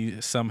 and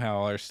we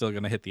somehow are still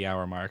going to hit the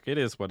hour mark. It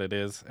is what it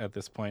is at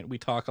this point. We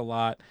talk a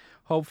lot.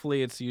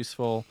 Hopefully it's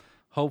useful.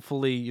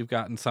 Hopefully you've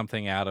gotten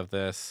something out of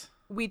this.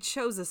 We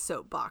chose a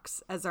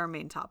soapbox as our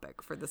main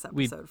topic for this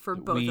episode for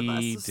both of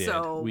us. Did.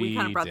 So we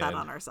kind of brought that did.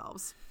 on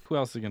ourselves. Who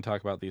else is going to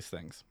talk about these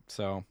things?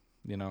 So,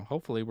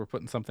 hopefully we're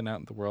putting something out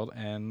in the world,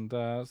 and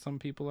some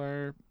people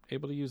are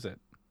able to use it.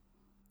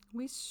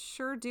 We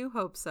sure do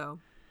hope so.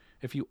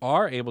 If you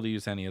are able to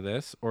use any of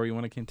this, or you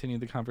want to continue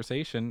the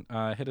conversation,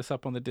 hit us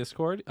up on the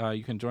Discord.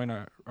 You can join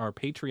our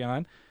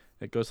Patreon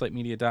at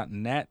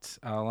ghostlightmedia.net,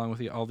 along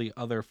with all the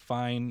other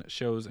fine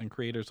shows and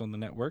creators on the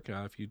network.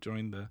 If you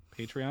join the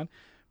Patreon,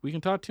 we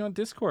can talk to you on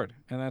Discord,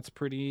 and that's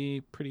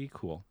pretty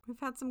cool. We've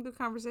had some good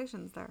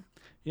conversations there.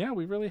 Yeah,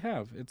 we really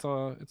have. It's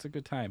a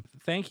good time.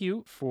 Thank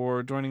you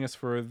for joining us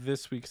for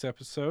this week's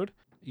episode.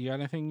 You got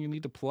anything you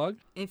need to plug?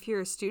 If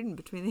you're a student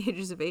between the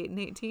ages of 8 and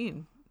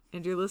 18,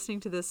 and you're listening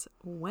to this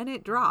when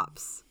it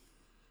drops,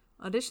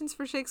 auditions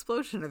for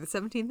Shakesplosion are the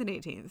 17th and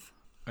 18th.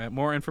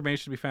 More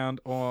information to be found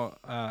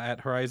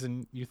at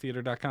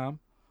horizonyouththeater.com.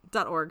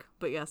 .org,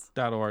 but yes.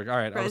 .org. All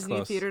right,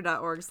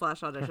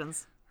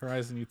 horizonyouththeater.org/auditions.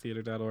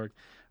 horizonyouththeater.org.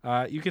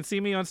 You can see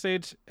me on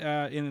stage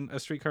in A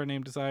Streetcar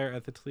Named Desire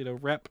at the Toledo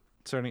Rep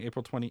starting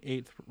April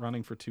 28th,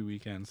 running for 2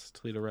 weekends.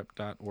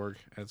 ToledoRep.org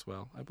as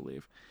well, I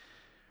believe.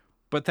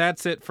 But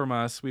that's it from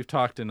us. We've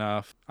talked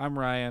enough. I'm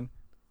Ryan.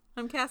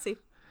 I'm Cassie.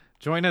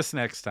 Join us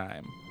next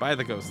time by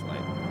the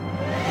Ghostlight.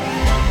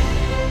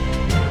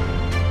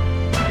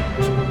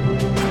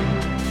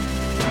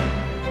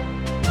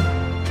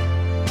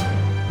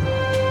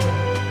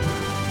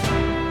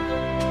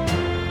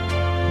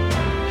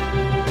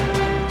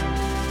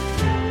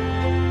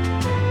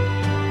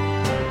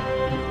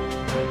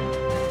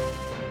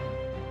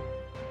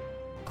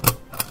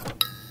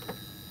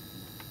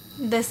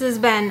 This has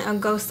been a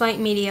Ghostlight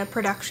Media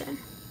production.